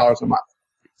 $23 a month.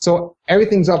 So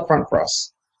everything's up front for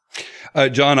us.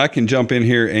 John, I can jump in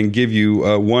here and give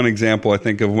you one example, I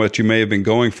think, of what you may have been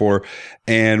going for.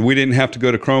 And we didn't have to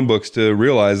go to Chromebooks to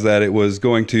realize that it was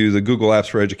going to the Google Apps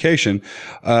for Education.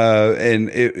 And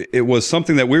it was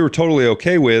something that we were totally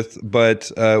okay with.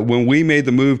 But when we made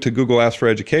the move to Google Apps for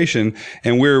Education,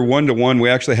 and we're 1-to-1, we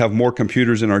actually have more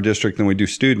computers in our district than we do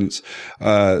students.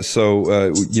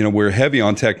 So we're heavy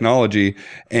on technology.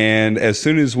 And as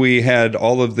soon as we had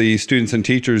all of the students and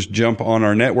teachers jump on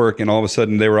our network and all of a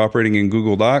sudden they were operating in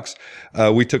Google Docs,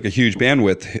 we took a huge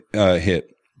bandwidth hit.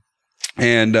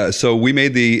 And so we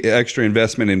made the extra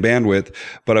investment in bandwidth.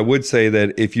 But I would say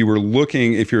that if you're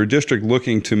a district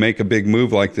looking to make a big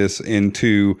move like this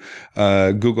into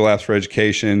Google Apps for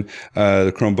Education,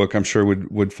 the Chromebook, I'm sure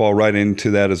would fall right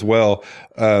into that as well.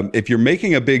 If you're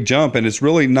making a big jump, and it's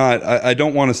really not, I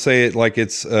don't want to say it like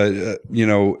it's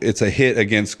it's a hit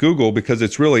against Google, because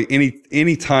it's really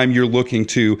any time you're looking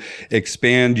to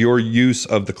expand your use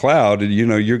of the cloud,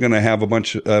 you're going to have a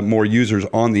bunch more users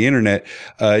on the internet.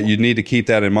 You need to keep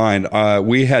that in mind.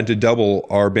 We had to double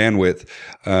our bandwidth.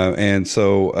 And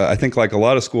so I think, like a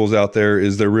lot of schools out there,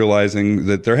 is they're realizing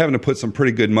that they're having to put some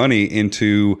pretty good money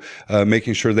into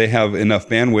making sure they have enough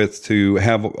bandwidth to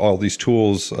have all these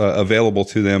tools available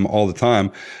to them all the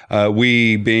time.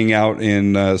 We, being out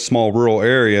in a small rural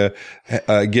area,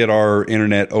 get our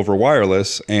internet over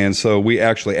wireless. And so we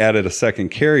actually added a second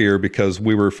carrier because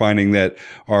we were finding that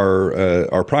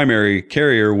our primary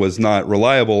carrier was not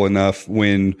reliable enough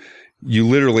when you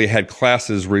literally had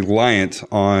classes reliant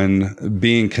on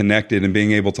being connected and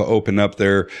being able to open up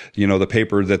their, the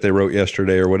paper that they wrote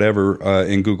yesterday or whatever,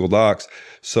 in Google Docs.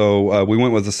 So, we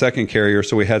went with the second carrier.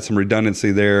 So we had some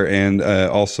redundancy there, and,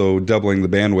 also doubling the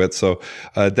bandwidth. So,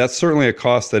 that's certainly a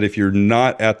cost that if you're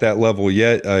not at that level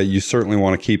yet, you certainly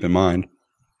want to keep in mind.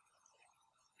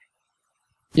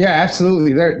 Yeah,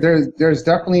 absolutely. There's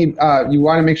definitely, you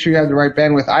want to make sure you have the right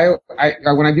bandwidth. I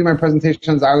when I do my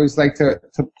presentations, I always like to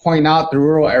point out the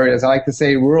rural areas. I like to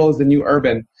say rural is the new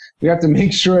urban. We have to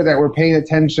make sure that we're paying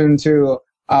attention to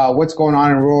what's going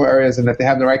on in rural areas, and that they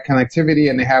have the right connectivity,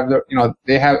 and they have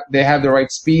they have the right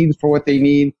speeds for what they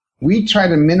need. We try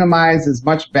to minimize as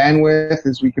much bandwidth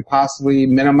as we could possibly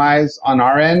minimize on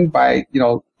our end by,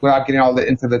 without getting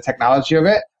into the technology of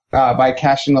it. By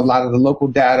caching a lot of the local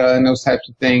data and those types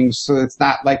of things. So it's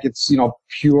not like it's,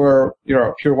 pure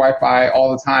Wi-Fi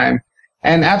all the time.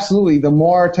 And absolutely, the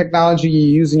more technology you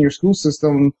use in your school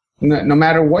system, no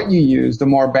matter what you use, the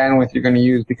more bandwidth you're going to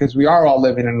use, because we are all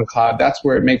living in the cloud. That's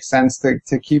where it makes sense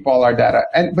to keep all our data.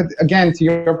 But again, to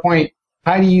your point,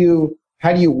 how do you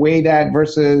weigh that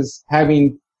versus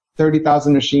having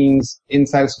 30,000 machines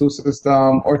inside a school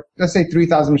system, or let's say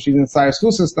 3,000 machines inside a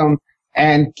school system,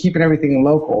 and keeping everything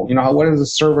local? What is the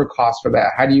server cost for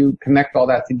that? How do you connect all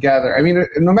that together? I mean,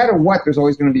 no matter what, there's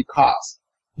always going to be costs.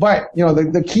 But,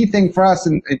 the key thing for us,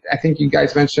 and I think you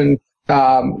guys mentioned,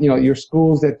 your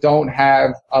schools that don't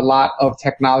have a lot of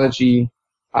technology,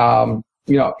 in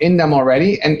them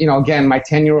already. And, again, my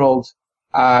 10-year-old,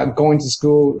 going to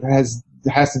school has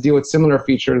to deal with similar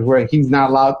features where he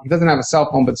doesn't have a cell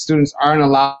phone, but students aren't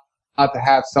allowed to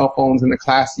have cell phones in the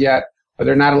class yet. Or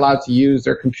they're not allowed to use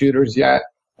their computers yet,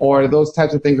 or those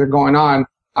types of things are going on.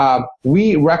 I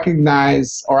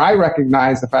recognize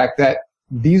the fact that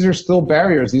these are still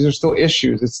barriers. These are still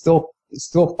issues. It's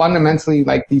still fundamentally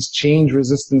like these change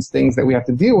resistance things that we have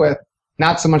to deal with,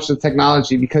 not so much the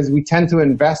technology, because we tend to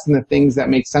invest in the things that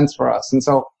make sense for us. And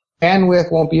so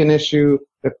bandwidth won't be an issue.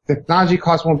 The technology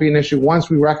cost won't be an issue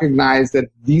once we recognize that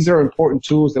these are important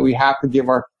tools that we have to give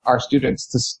our students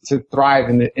to thrive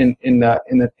in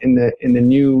the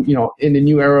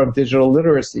new era of digital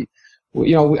literacy.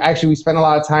 We spend a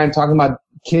lot of time talking about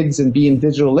kids and being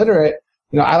digital literate.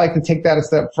 I like to take that a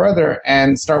step further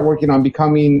and start working on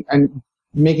becoming and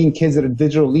making kids that are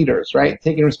digital leaders, right?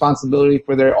 Taking responsibility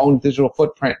for their own digital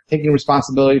footprint, taking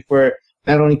responsibility for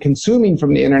not only consuming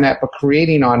from the internet, but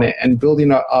creating on it and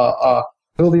building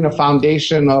a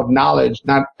foundation of knowledge,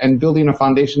 and building a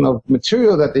foundation of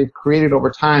material that they've created over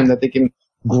time that they can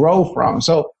grow from.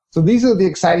 So these are the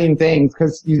exciting things,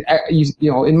 because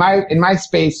in my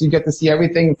space, you get to see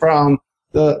everything from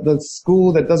the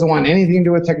school that doesn't want anything to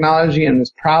do with technology and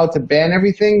is proud to ban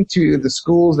everything, to the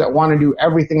schools that want to do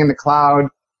everything in the cloud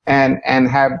and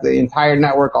have the entire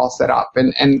network all set up.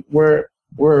 And we're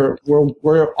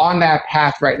on that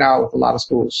path right now with a lot of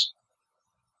schools.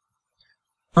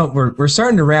 Oh, we're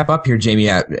starting to wrap up here, Jamie.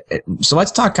 So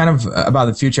let's talk kind of about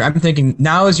the future. I'm thinking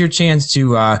now is your chance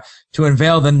to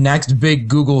unveil the next big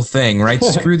Google thing, right?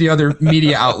 Screw the other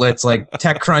media outlets like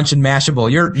TechCrunch and Mashable.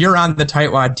 You're on the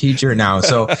Tightwad Teacher now.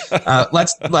 So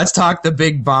let's talk the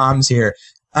big bombs here.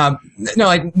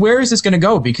 Where is this going to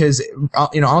go? Because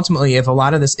ultimately, if a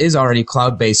lot of this is already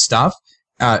cloud-based stuff,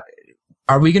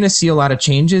 are we going to see a lot of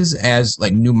changes as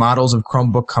like new models of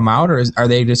Chromebook come out, or are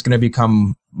they just going to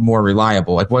become more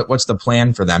reliable? Like what's the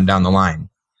plan for them down the line?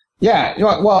 Yeah, we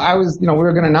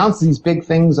were going to announce these big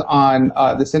things on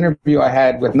this interview I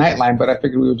had with Nightline, but I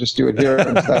figured we would just do it here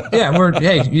instead. Yeah,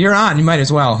 hey, you're on. You might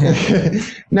as well.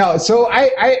 No, so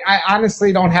I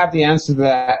honestly don't have the answer to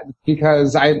that,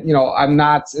 because I'm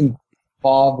not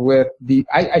involved with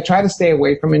I try to stay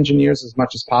away from engineers as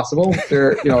much as possible.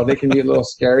 They can be a little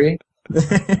scary.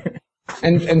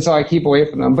 And so I keep away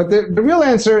from them. But the real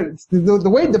answer,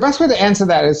 the best way to answer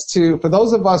that is for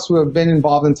those of us who have been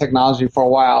involved in technology for a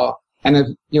while,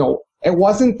 and it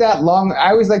wasn't that long. I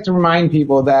always like to remind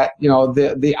people that,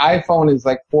 the iPhone is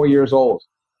like 4 years old.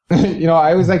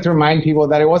 I always like to remind people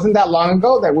that it wasn't that long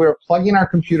ago that we were plugging our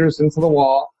computers into the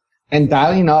wall and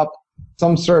dialing up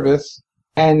some service.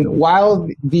 And while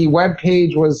the web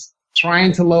page was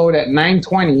trying to load at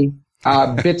 920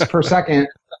 bits per second,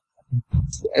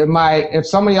 if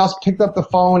somebody else picked up the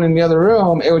phone in the other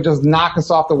room, it would just knock us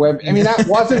off the web. I mean, that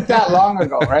wasn't that long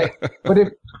ago, right?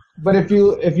 But if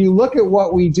you look at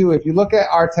what we do, if you look at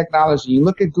our technology, you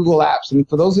look at Google Apps, and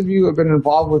for those of you who have been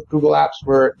involved with Google Apps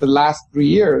for the last 3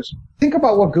 years, think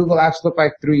about what Google Apps looked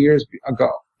like 3 years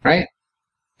ago, right?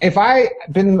 I've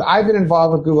been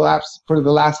involved with Google Apps for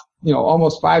the last,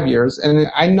 almost 5 years, and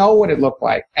I know what it looked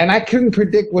like. And I couldn't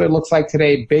predict what it looks like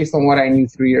today based on what I knew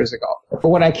 3 years ago. But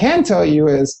what I can tell you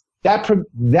is that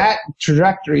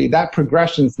trajectory, that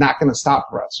progression is not going to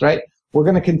stop for us, right? We're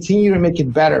going to continue to make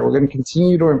it better. We're going to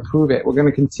continue to improve it. We're going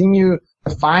to continue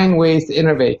to find ways to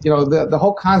innovate. The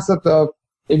whole concept of,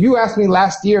 if you asked me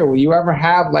last year, will you ever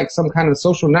have like some kind of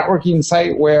social networking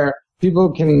site where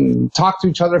people can talk to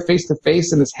each other face to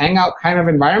face in this hangout kind of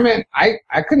environment? I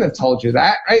couldn't have told you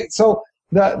that, right? So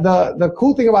the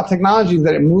cool thing about technology is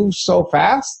that it moves so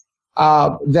fast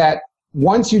that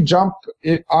once you jump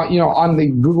on the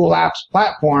Google Apps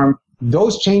platform,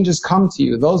 those changes come to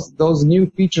you. Those new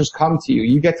features come to you.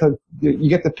 You get to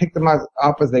pick them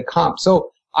up as they come.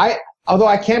 So although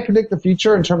I can't predict the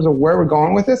future in terms of where we're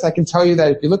going with this, I can tell you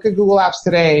that if you look at Google Apps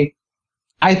today,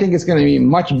 I think it's going to be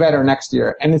much better next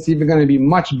year, and it's even going to be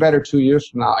much better 2 years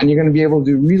from now, and you're going to be able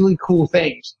to do really cool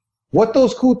things. What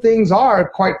those cool things are,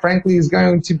 quite frankly, is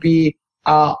going to be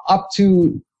up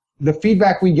to the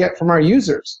feedback we get from our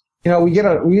users. We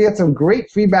get some great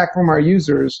feedback from our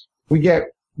users. We get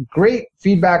great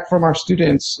feedback from our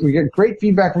students. We get great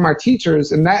feedback from our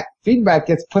teachers, and that feedback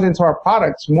gets put into our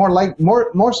products more likely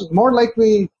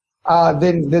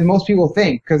than most people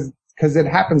think, because it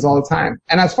happens all the time.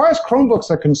 And as far as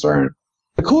Chromebooks are concerned,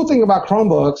 the cool thing about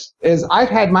Chromebooks is I've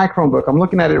had my Chromebook. I'm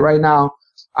looking at it right now.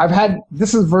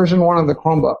 This is version 1 of the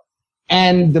Chromebook.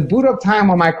 And the boot up time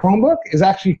on my Chromebook is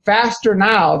actually faster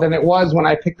now than it was when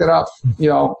I picked it up,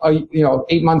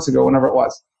 8 months ago, whenever it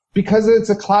was. Because it's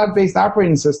a cloud-based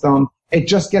operating system, it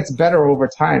just gets better over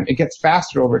time. It gets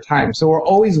faster over time. So we're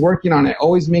always working on it,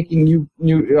 always making new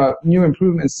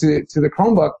improvements to the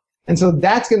Chromebook. And so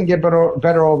that's going to get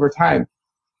better over time.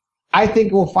 I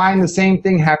think we'll find the same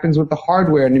thing happens with the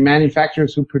hardware and the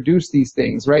manufacturers who produce these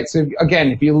things, right? So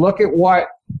if you look at what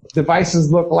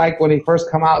devices look like when they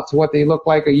first come out to what they look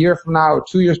like a year from now or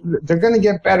 2 years, they're going to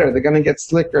get better. They're going to get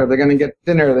slicker. They're going to get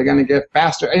thinner. They're going to get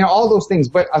faster. All those things.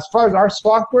 But as far as our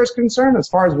software is concerned, as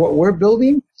far as what we're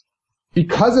building,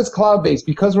 because it's cloud-based,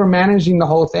 because we're managing the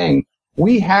whole thing,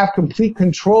 we have complete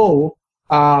control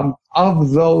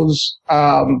of those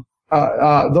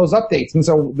updates. And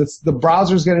so the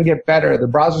browser is going to get better. The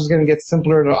browser is going to get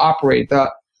simpler to operate.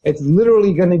 It's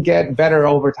literally going to get better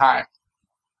over time.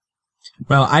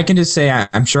 Well, I can just say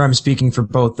I'm sure I'm speaking for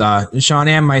both Sean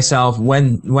and myself.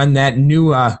 When that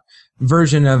new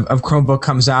version of Chromebook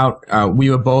comes out, we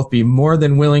will both be more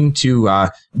than willing to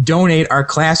donate our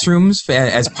classrooms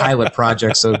as pilot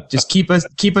projects. So just keep us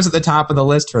at the top of the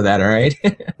list for that. All right?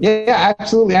 Yeah,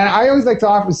 absolutely. And I always like to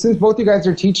offer, since both you guys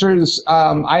are teachers,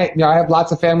 I have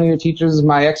lots of family who are teachers.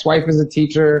 My ex-wife is a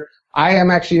teacher.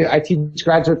 I teach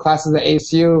graduate classes at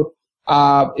ASU.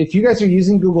 If you guys are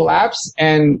using Google Apps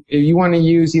and if you want to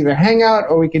use either Hangout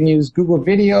or we can use Google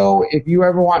Video, if you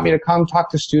ever want me to come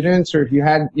talk to students or if you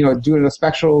had, doing a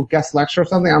special guest lecture or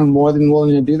something, I'm more than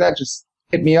willing to do that. Just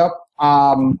hit me up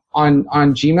on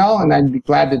Gmail and I'd be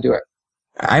glad to do it.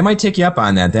 I might take you up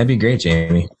on that. That'd be great,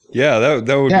 Jamie. Yeah, that would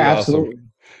be awesome. Absolutely.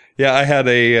 Yeah, I had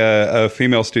a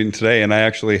female student today, and I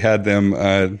actually had them.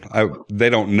 They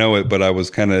don't know it, but I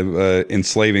was kind of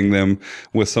enslaving them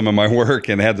with some of my work,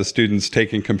 and had the students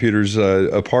taking computers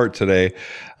apart today,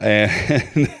 and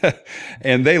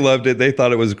they loved it. They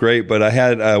thought it was great. But I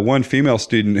had one female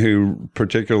student who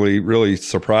particularly really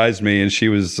surprised me, and she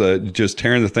was just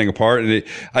tearing the thing apart. And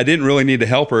I didn't really need to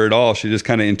help her at all. She just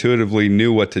kind of intuitively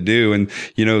knew what to do. And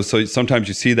so sometimes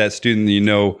you see that student,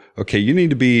 okay, you need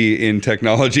to be in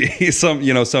technology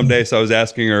someday. So I was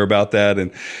asking her about that,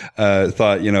 and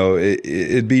thought,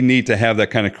 it'd be neat to have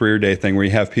that kind of career day thing where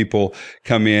you have people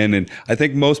come in. And I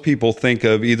think most people think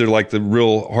of either like the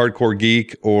real hardcore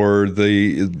geek or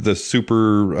the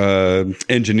super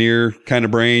engineer kind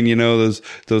of brain,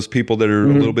 those people that are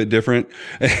a little bit different.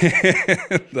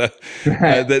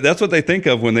 That's what they think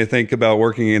of when they think about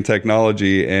working in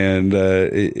technology. And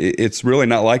it's really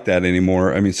not like that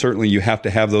anymore. I mean, certainly you have to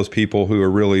have those people who are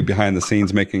really behind the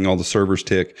scenes making all the servers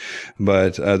tick.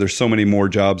 But there's so many more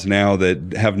jobs now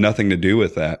that have nothing to do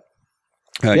with that.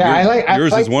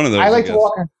 Yours is one of those. I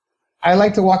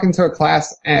like to walk into a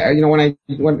class,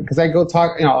 because I go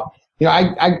talk,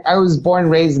 I was born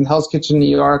and raised in Hell's Kitchen, New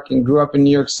York, and grew up in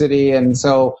New York City. And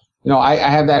so, I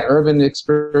have that urban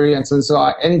experience. And so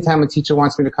anytime a teacher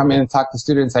wants me to come in and talk to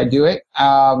students, I do it.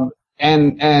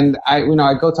 And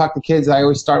I go talk to kids. I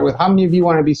always start with, how many of you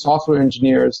want to be software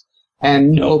engineers?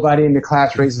 And nobody in the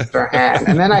class raises their hand.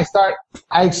 And then I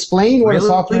explain what a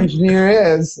software engineer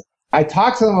is. I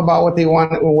talk to them about what they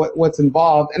want, what's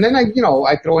involved. And then I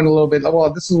throw in a little bit,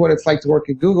 well, this is what it's like to work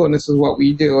at Google, and this is what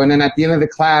we do. And then at the end of the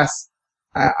class,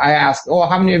 I ask,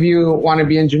 how many of you want to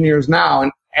be engineers now?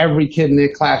 And every kid in the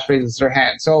class raises their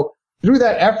hand. So through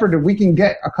that effort, if we can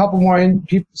get a couple more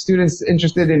students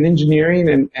interested in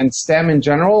engineering and STEM in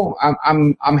general,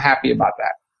 I'm happy about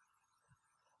that.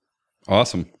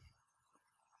 Awesome.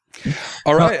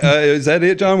 All right. Is that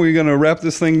it, John? We're going to wrap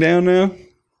this thing down now?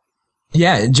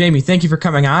 Yeah, Jamie, thank you for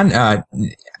coming on.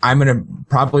 I'm going to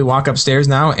probably walk upstairs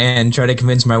now and try to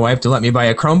convince my wife to let me buy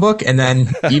a Chromebook and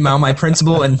then email my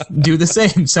principal and do the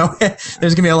same. So there's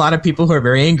going to be a lot of people who are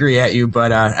very angry at you,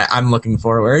 but I'm looking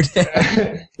forward.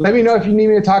 Let me know if you need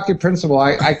me to talk to your principal.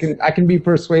 I can be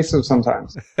persuasive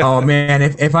sometimes. Oh man,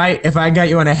 if I got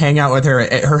you on a hangout with her,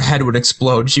 her head would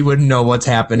explode. She wouldn't know what's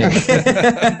happening.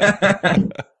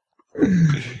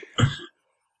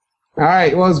 All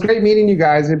right. Well, it's great meeting you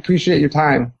guys. I appreciate your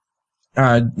time.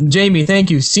 Jamie,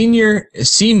 thank you. Senior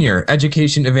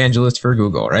education evangelist for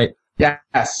Google, right?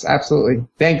 Yes, absolutely.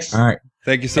 Thanks. All right.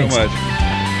 Thank you so much.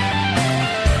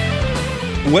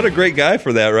 What a great guy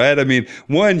for that, right? I mean,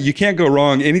 one, you can't go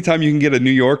wrong. Anytime you can get a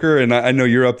New Yorker, and I know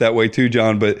you're up that way too,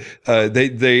 John, but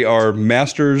they are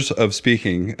masters of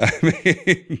speaking. I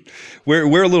mean,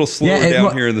 we're a little slower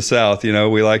down here in the South.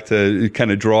 We like to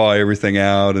kind of draw everything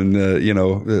out and a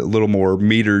little more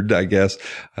metered, I guess.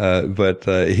 But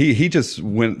he just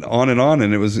went on,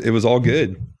 and it was all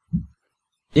good.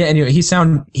 Yeah, and he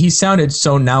sounded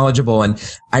so knowledgeable,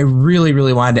 and I really,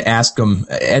 really wanted to ask him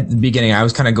at the beginning. I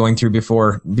was kind of going through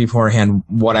beforehand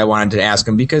what I wanted to ask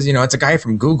him because it's a guy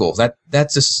from Google.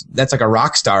 That's like a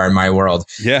rock star in my world.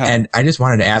 Yeah. And I just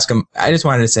wanted to ask him. I just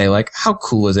wanted to say, like, how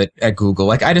cool is it at Google?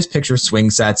 Like, I just picture swing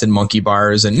sets and monkey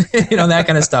bars and that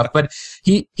kind of stuff. But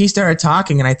he started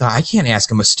talking, and I thought, I can't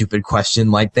ask him a stupid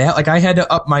question like that. Like, I had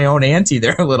to up my own ante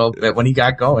there a little bit when he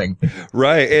got going.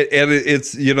 Right, and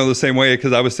it's the same way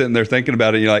because I was sitting there thinking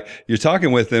about it. You're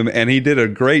talking with him, and he did a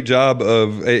great job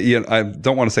of. I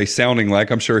don't want to say sounding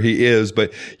like, I'm sure he is,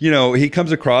 but he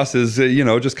comes across as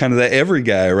just kind of the every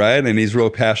guy, right? And he's real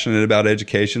passionate about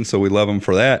education, so we love him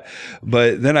for that.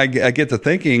 But then I get to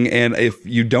thinking, and if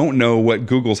you don't know what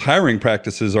Google's hiring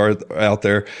practices are out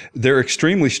there, they're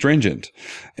extremely stringent.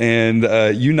 And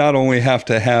you not only have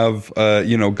to have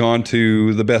gone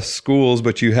to the best schools,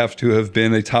 but you have to have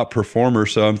been a top performer.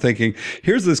 So I'm thinking,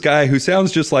 here's this guy who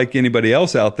sounds just like anybody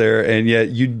else out there, and yet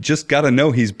you just got to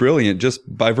know he's brilliant just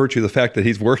by virtue of the fact that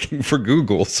he's working for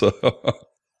Google. So.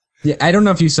 Yeah, I don't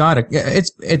know if you saw it.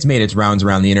 It's made its rounds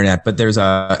around the internet, but there's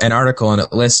an article and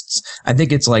it lists, I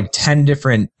think it's like 10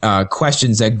 different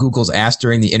questions that Google's asked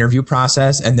during the interview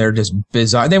process, and they're just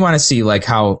bizarre. They want to see like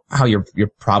how your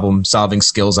problem solving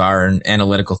skills are and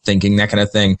analytical thinking, that kind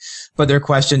of thing. But their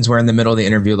questions where in the middle of the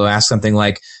interview they'll ask something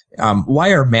like,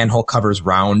 why are manhole covers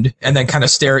round? And then kind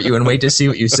of stare at you and wait to see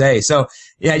what you say. So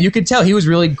yeah, you could tell he was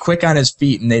really quick on his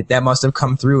feet, and that must have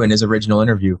come through in his original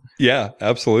interview. Yeah,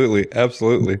 absolutely.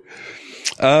 Absolutely.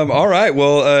 All right.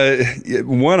 Well,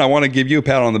 one, I want to give you a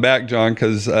pat on the back, John,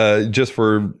 because just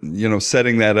for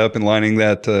setting that up and lining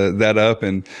that up,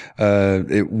 and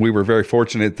we were very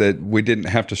fortunate that we didn't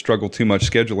have to struggle too much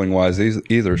scheduling wise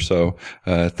either. So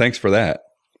thanks for that.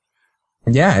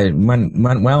 Yeah, it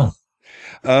went well.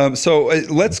 So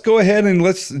let's go ahead and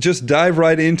let's just dive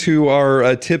right into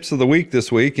our tips of the week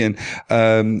this week. And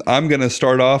I'm going to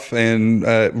start off, and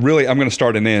really I'm going to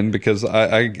start and end because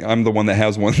I'm the one that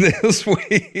has one this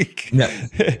week. No.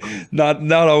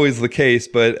 Not always the case,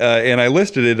 but and I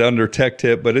listed it under tech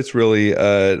tip, but it's really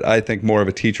I think more of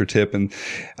a teacher tip. And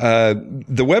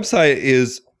the website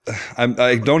is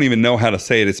I don't even know how to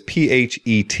say it. It's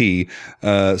PHET.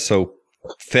 So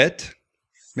PHET,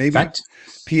 maybe? PHET?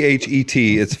 PHET.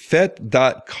 It's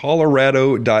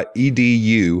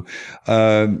phet.colorado.edu.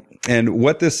 And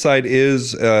what this site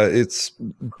is, it's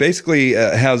basically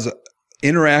has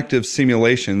interactive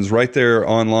simulations right there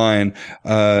online.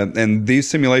 And these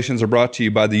simulations are brought to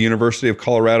you by the University of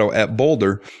Colorado at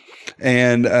Boulder.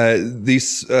 And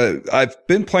I've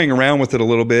been playing around with it a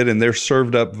little bit, and they're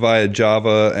served up via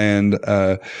Java, and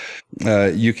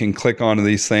you can click onto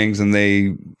these things, and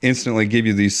they instantly give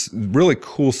you these really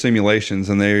cool simulations,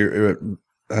 and they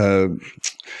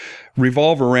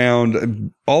revolve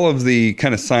around all of the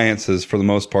kind of sciences for the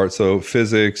most part. So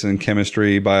physics and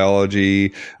chemistry,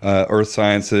 biology, earth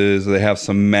sciences. They have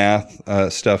some math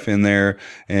stuff in there,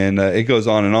 and it goes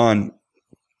on and on.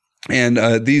 And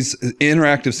these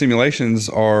interactive simulations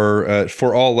are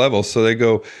for all levels. So they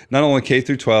go not only K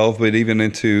through 12, but even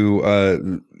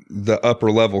into the upper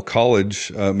level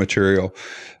college material.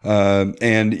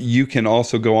 And you can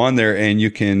also go on there and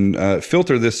you can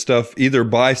filter this stuff either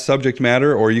by subject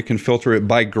matter, or you can filter it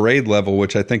by grade level,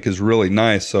 which I think is really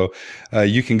nice. So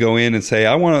you can go in and say,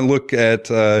 I want to look at,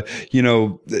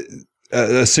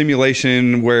 a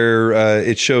simulation where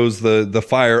it shows the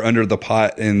fire under the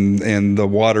pot and the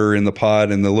water in the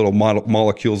pot, and the little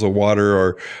molecules of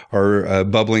water are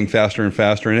bubbling faster and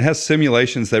faster. And it has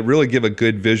simulations that really give a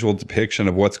good visual depiction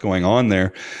of what's going on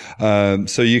there.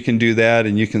 So you can do that,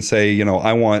 and you can say,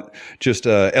 I want just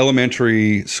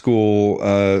elementary school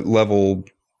level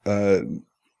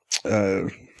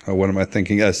what am I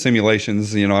thinking?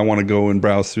 Simulations. I want to go and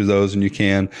browse through those, and you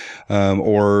can.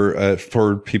 Or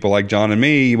for people like John and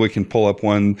me, we can pull up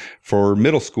one for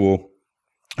middle school,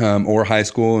 or high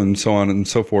school, and so on and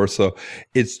so forth. So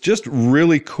it's just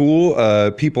really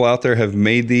cool. People out there have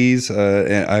made these,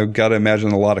 and I've got to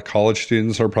imagine a lot of college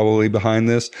students are probably behind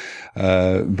this.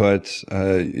 But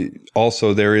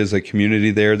also there is a community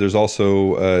there. There's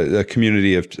also a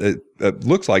community of,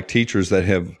 looks like teachers that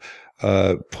have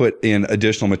put in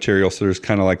additional material. So there's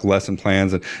kind of like lesson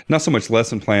plans, and not so much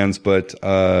lesson plans, but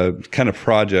kind of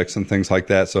projects and things like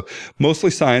that. So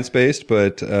mostly science-based,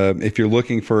 but if you're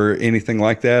looking for anything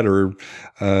like that, or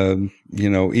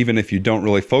even if you don't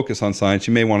really focus on science,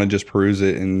 you may want to just peruse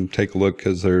it and take a look,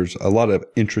 because there's a lot of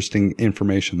interesting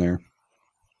information there.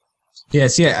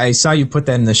 Yes, yeah, I saw you put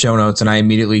that in the show notes, and I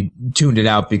immediately tuned it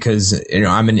out because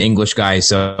I'm an English guy,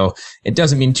 so it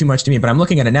doesn't mean too much to me. But I'm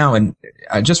looking at it now, and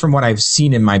just from what I've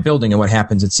seen in my building and what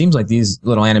happens, it seems like these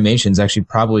little animations actually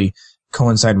probably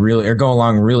coincide really, or go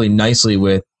along really nicely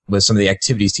with some of the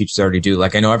activities teachers already do.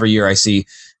 Like, I know every year I see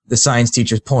the science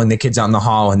teachers pulling the kids out in the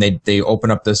hall, and they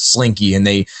open up the Slinky, and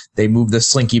they move the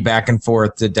Slinky back and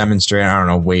forth to demonstrate, I don't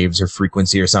know, waves or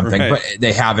frequency or something. Right. But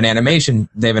they have an animation.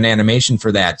 They have an animation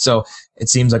for that. So it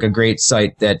seems like a great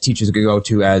site that teachers could go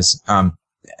to as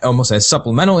almost as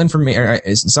supplemental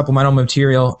information, supplemental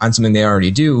material on something they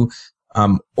already do.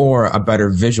 Or a better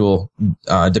visual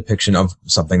depiction of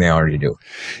something they already do.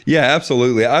 Yeah,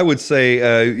 absolutely. I would say,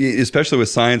 especially with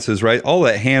sciences, right? All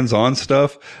that hands-on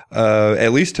stuff,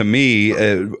 at least to me,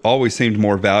 always seemed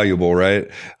more valuable,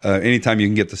 right? Anytime you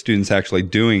can get the students actually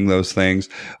doing those things.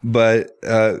 But,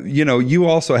 you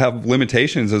also have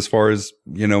limitations as far as,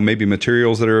 maybe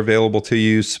materials that are available to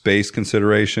you, space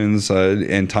considerations,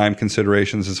 and time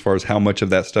considerations as far as how much of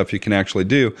that stuff you can actually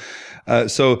do.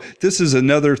 So this is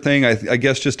another thing, I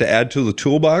guess, just to add to the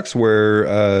toolbox,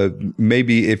 where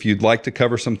maybe if you'd like to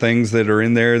cover some things that are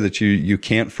in there that you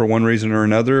can't for one reason or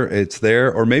another, it's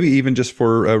there. Or maybe even just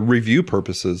for review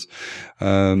purposes.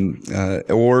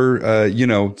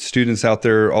 Students out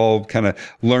there all kind of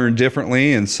learn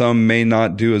differently, and some may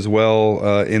not do as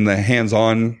well in the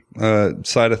hands-on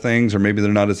side of things, or maybe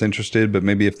they're not as interested, but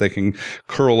maybe if they can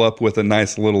curl up with a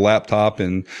nice little laptop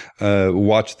and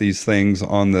watch these things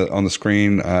on the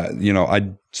screen, I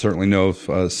certainly know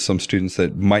of some students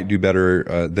that might do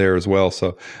better there as well.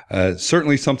 So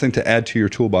certainly something to add to your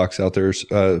toolbox out there,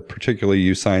 particularly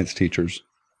you science teachers.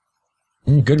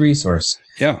 Good resource.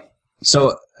 Yeah.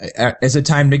 So is it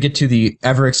time to get to the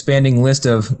ever-expanding list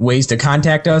of ways to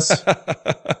contact us?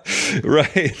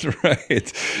 Right.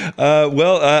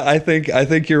 I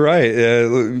think you're right.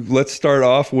 Let's start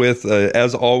off with,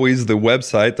 as always, the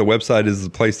website. The website is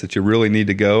the place that you really need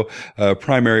to go.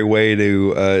 Primary way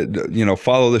to,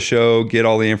 follow the show, get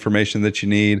all the information that you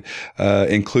need,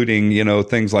 including,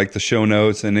 things like the show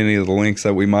notes and any of the links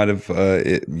that we might have,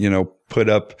 put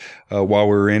up while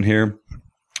we were in here.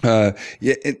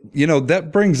 That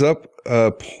brings up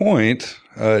a point,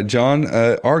 John.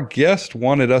 Our guest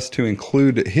wanted us to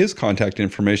include his contact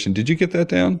information. Did you get that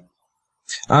down?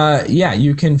 Yeah,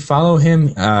 you can follow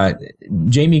him,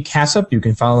 Jamie Cassup. You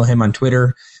can follow him on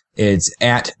Twitter. It's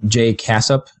at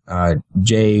jcassup,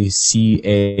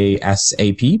 JCASAP.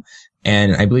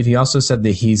 And I believe he also said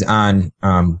that he's on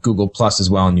Google Plus as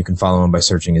well, and you can follow him by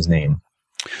searching his name.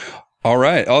 All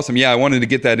right. Awesome. Yeah, I wanted to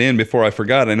get that in before I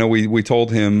forgot. I know we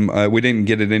told him we didn't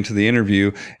get it into the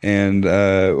interview, and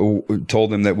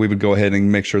told him that we would go ahead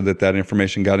and make sure that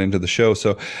information got into the show.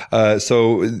 So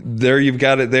there you've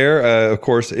got it there. Of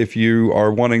course, if you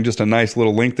are wanting just a nice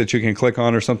little link that you can click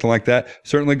on or something like that,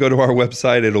 certainly go to our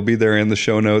website. It'll be there in the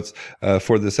show notes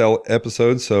for this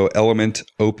episode. So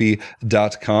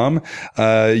elementop.com.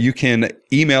 You can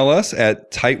email us at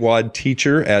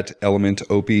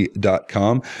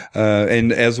tightwadteacher@elementop.com.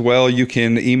 And as well, you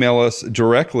can email us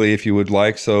directly if you would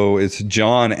like. So it's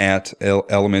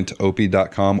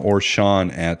john@elementop.com or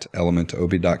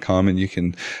sean@elementop.com. And you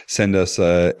can send us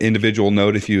an individual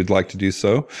note if you would like to do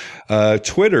so.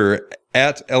 Twitter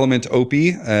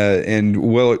 @elementop. And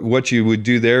what you would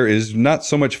do there is not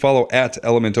so much follow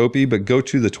 @elementop, but go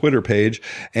to the Twitter page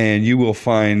and you will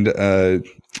find,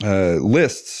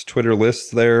 Twitter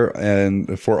lists there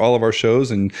and for all of our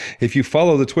shows. And if you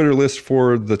follow the Twitter list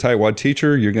for the Tightwad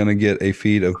Teacher, you're going to get a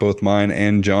feed of both mine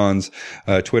and John's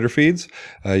Twitter feeds.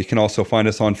 You can also find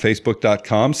us on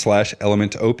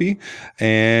facebook.com/elementop,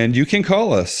 and you can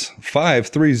call us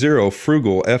 530-FRUGAL,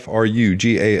 FRUGAL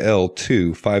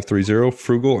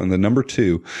 530-FRUGAL and the number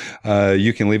 2.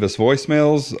 You can leave us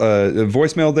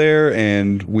voicemail there,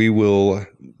 and we will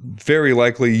very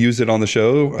likely use it on the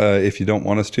show. If you don't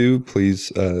want us to,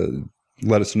 please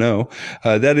let us know.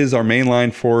 That is our main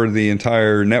line for the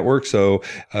entire network. So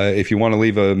if you want to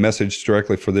leave a message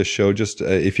directly for this show, just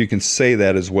if you can say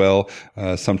that as well.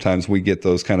 Sometimes we get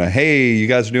those kind of, hey, you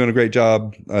guys are doing a great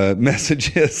job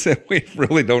messages, and we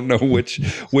really don't know which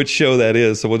show that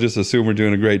is. So we'll just assume we're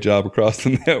doing a great job across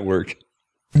the network.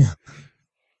 Yeah.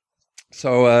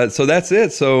 So that's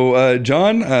it. So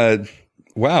John,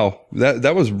 wow,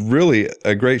 that was really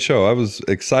a great show. I was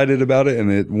excited about it,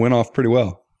 and it went off pretty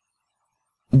well.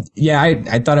 Yeah,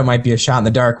 I thought it might be a shot in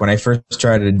the dark when I first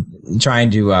started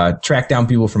trying to track down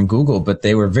people from Google, but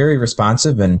they were very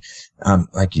responsive. And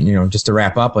just to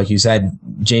wrap up, like you said,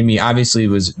 Jamie obviously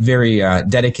was very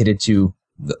dedicated to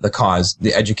the cause,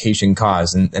 the education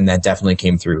cause, and that definitely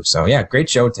came through. So yeah, great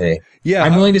show today. Yeah,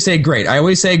 I'm willing to say great. I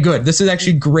always say good. This is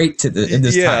actually great in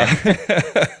this time.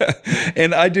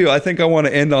 And I think I want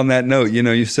to end on that note. You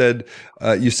know, you said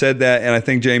that, and I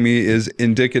think Jamie is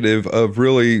indicative of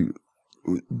really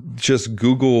just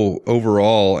Google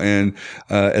overall. And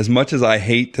as much as I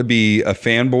hate to be a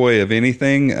fanboy of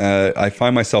anything, I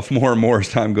find myself more and more as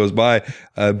time goes by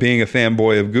being a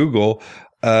fanboy of Google.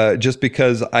 Just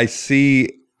because I see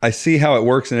how it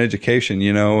works in education,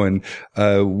 and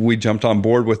we jumped on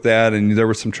board with that, and there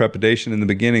was some trepidation in the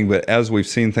beginning, but as we've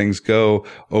seen things go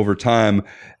over time,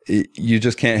 you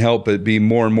just can't help but be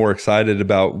more and more excited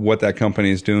about what that company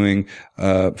is doing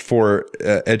for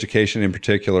education in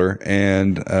particular,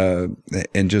 and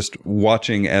just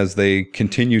watching as they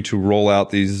continue to roll out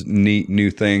these neat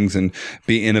new things and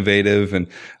be innovative. And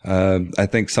I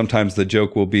think sometimes the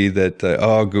joke will be that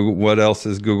Google, what else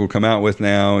has Google come out with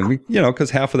now? And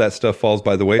because half of that stuff falls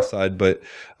by the wayside, but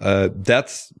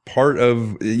that's part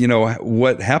of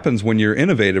what happens when you're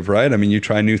innovative, right? I mean, you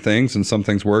try new things, and some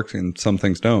things work and some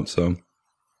things don't. So,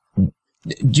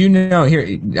 do you know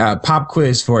here? Pop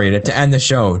quiz for you to end the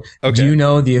show. Okay. Do you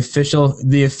know the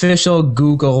official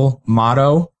Google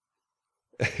motto?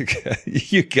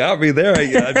 You got me there.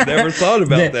 I've never thought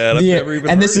about that. I've never even.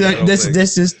 And this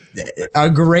is a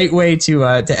great way to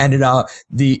end it all.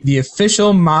 The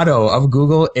official motto of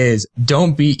Google is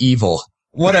 "Don't be evil."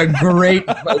 What a great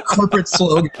corporate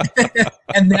slogan.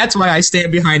 And that's why I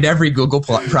stand behind every Google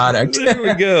product. There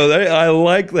we go. I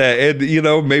like that.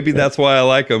 And, maybe that's why I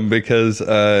like them, because,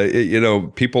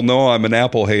 people know I'm an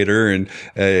Apple hater. And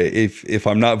if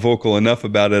I'm not vocal enough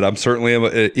about it, I'm certainly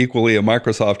equally a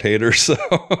Microsoft hater. So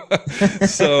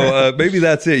maybe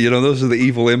that's it. Those are the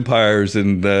evil empires,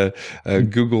 and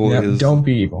Google is. Don't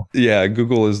be evil. Yeah,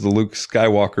 Google is the Luke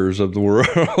Skywalkers of the world.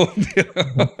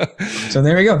 So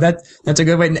there we go. That's a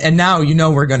good way. And now,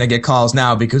 we're going to get calls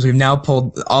now, because we've now pulled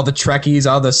all the Trekkies,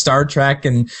 all the Star Trek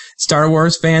and Star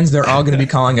Wars fans. They're all going to be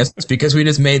calling us because we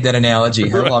just made that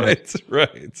analogy. I love it.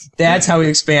 Right. That's how we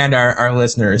expand our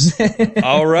listeners.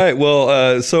 All right.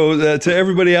 Well, so to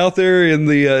everybody out there in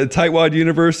the Tightwad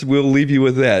universe, we'll leave you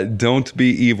with that. Don't be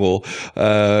evil.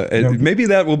 And maybe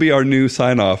that will be our new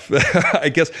sign off. I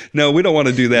guess. No, we don't want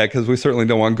to do that, because we certainly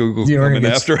don't want Google coming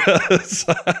after us.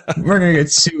 We're going to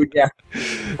get sued. Yeah.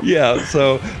 Yeah.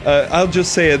 So I'll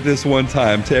just say it this one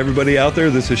time to everybody out there.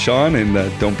 This is Sean, and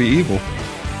don't be evil.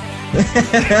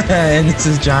 And this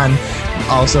is John,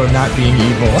 also not being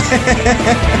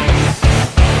evil.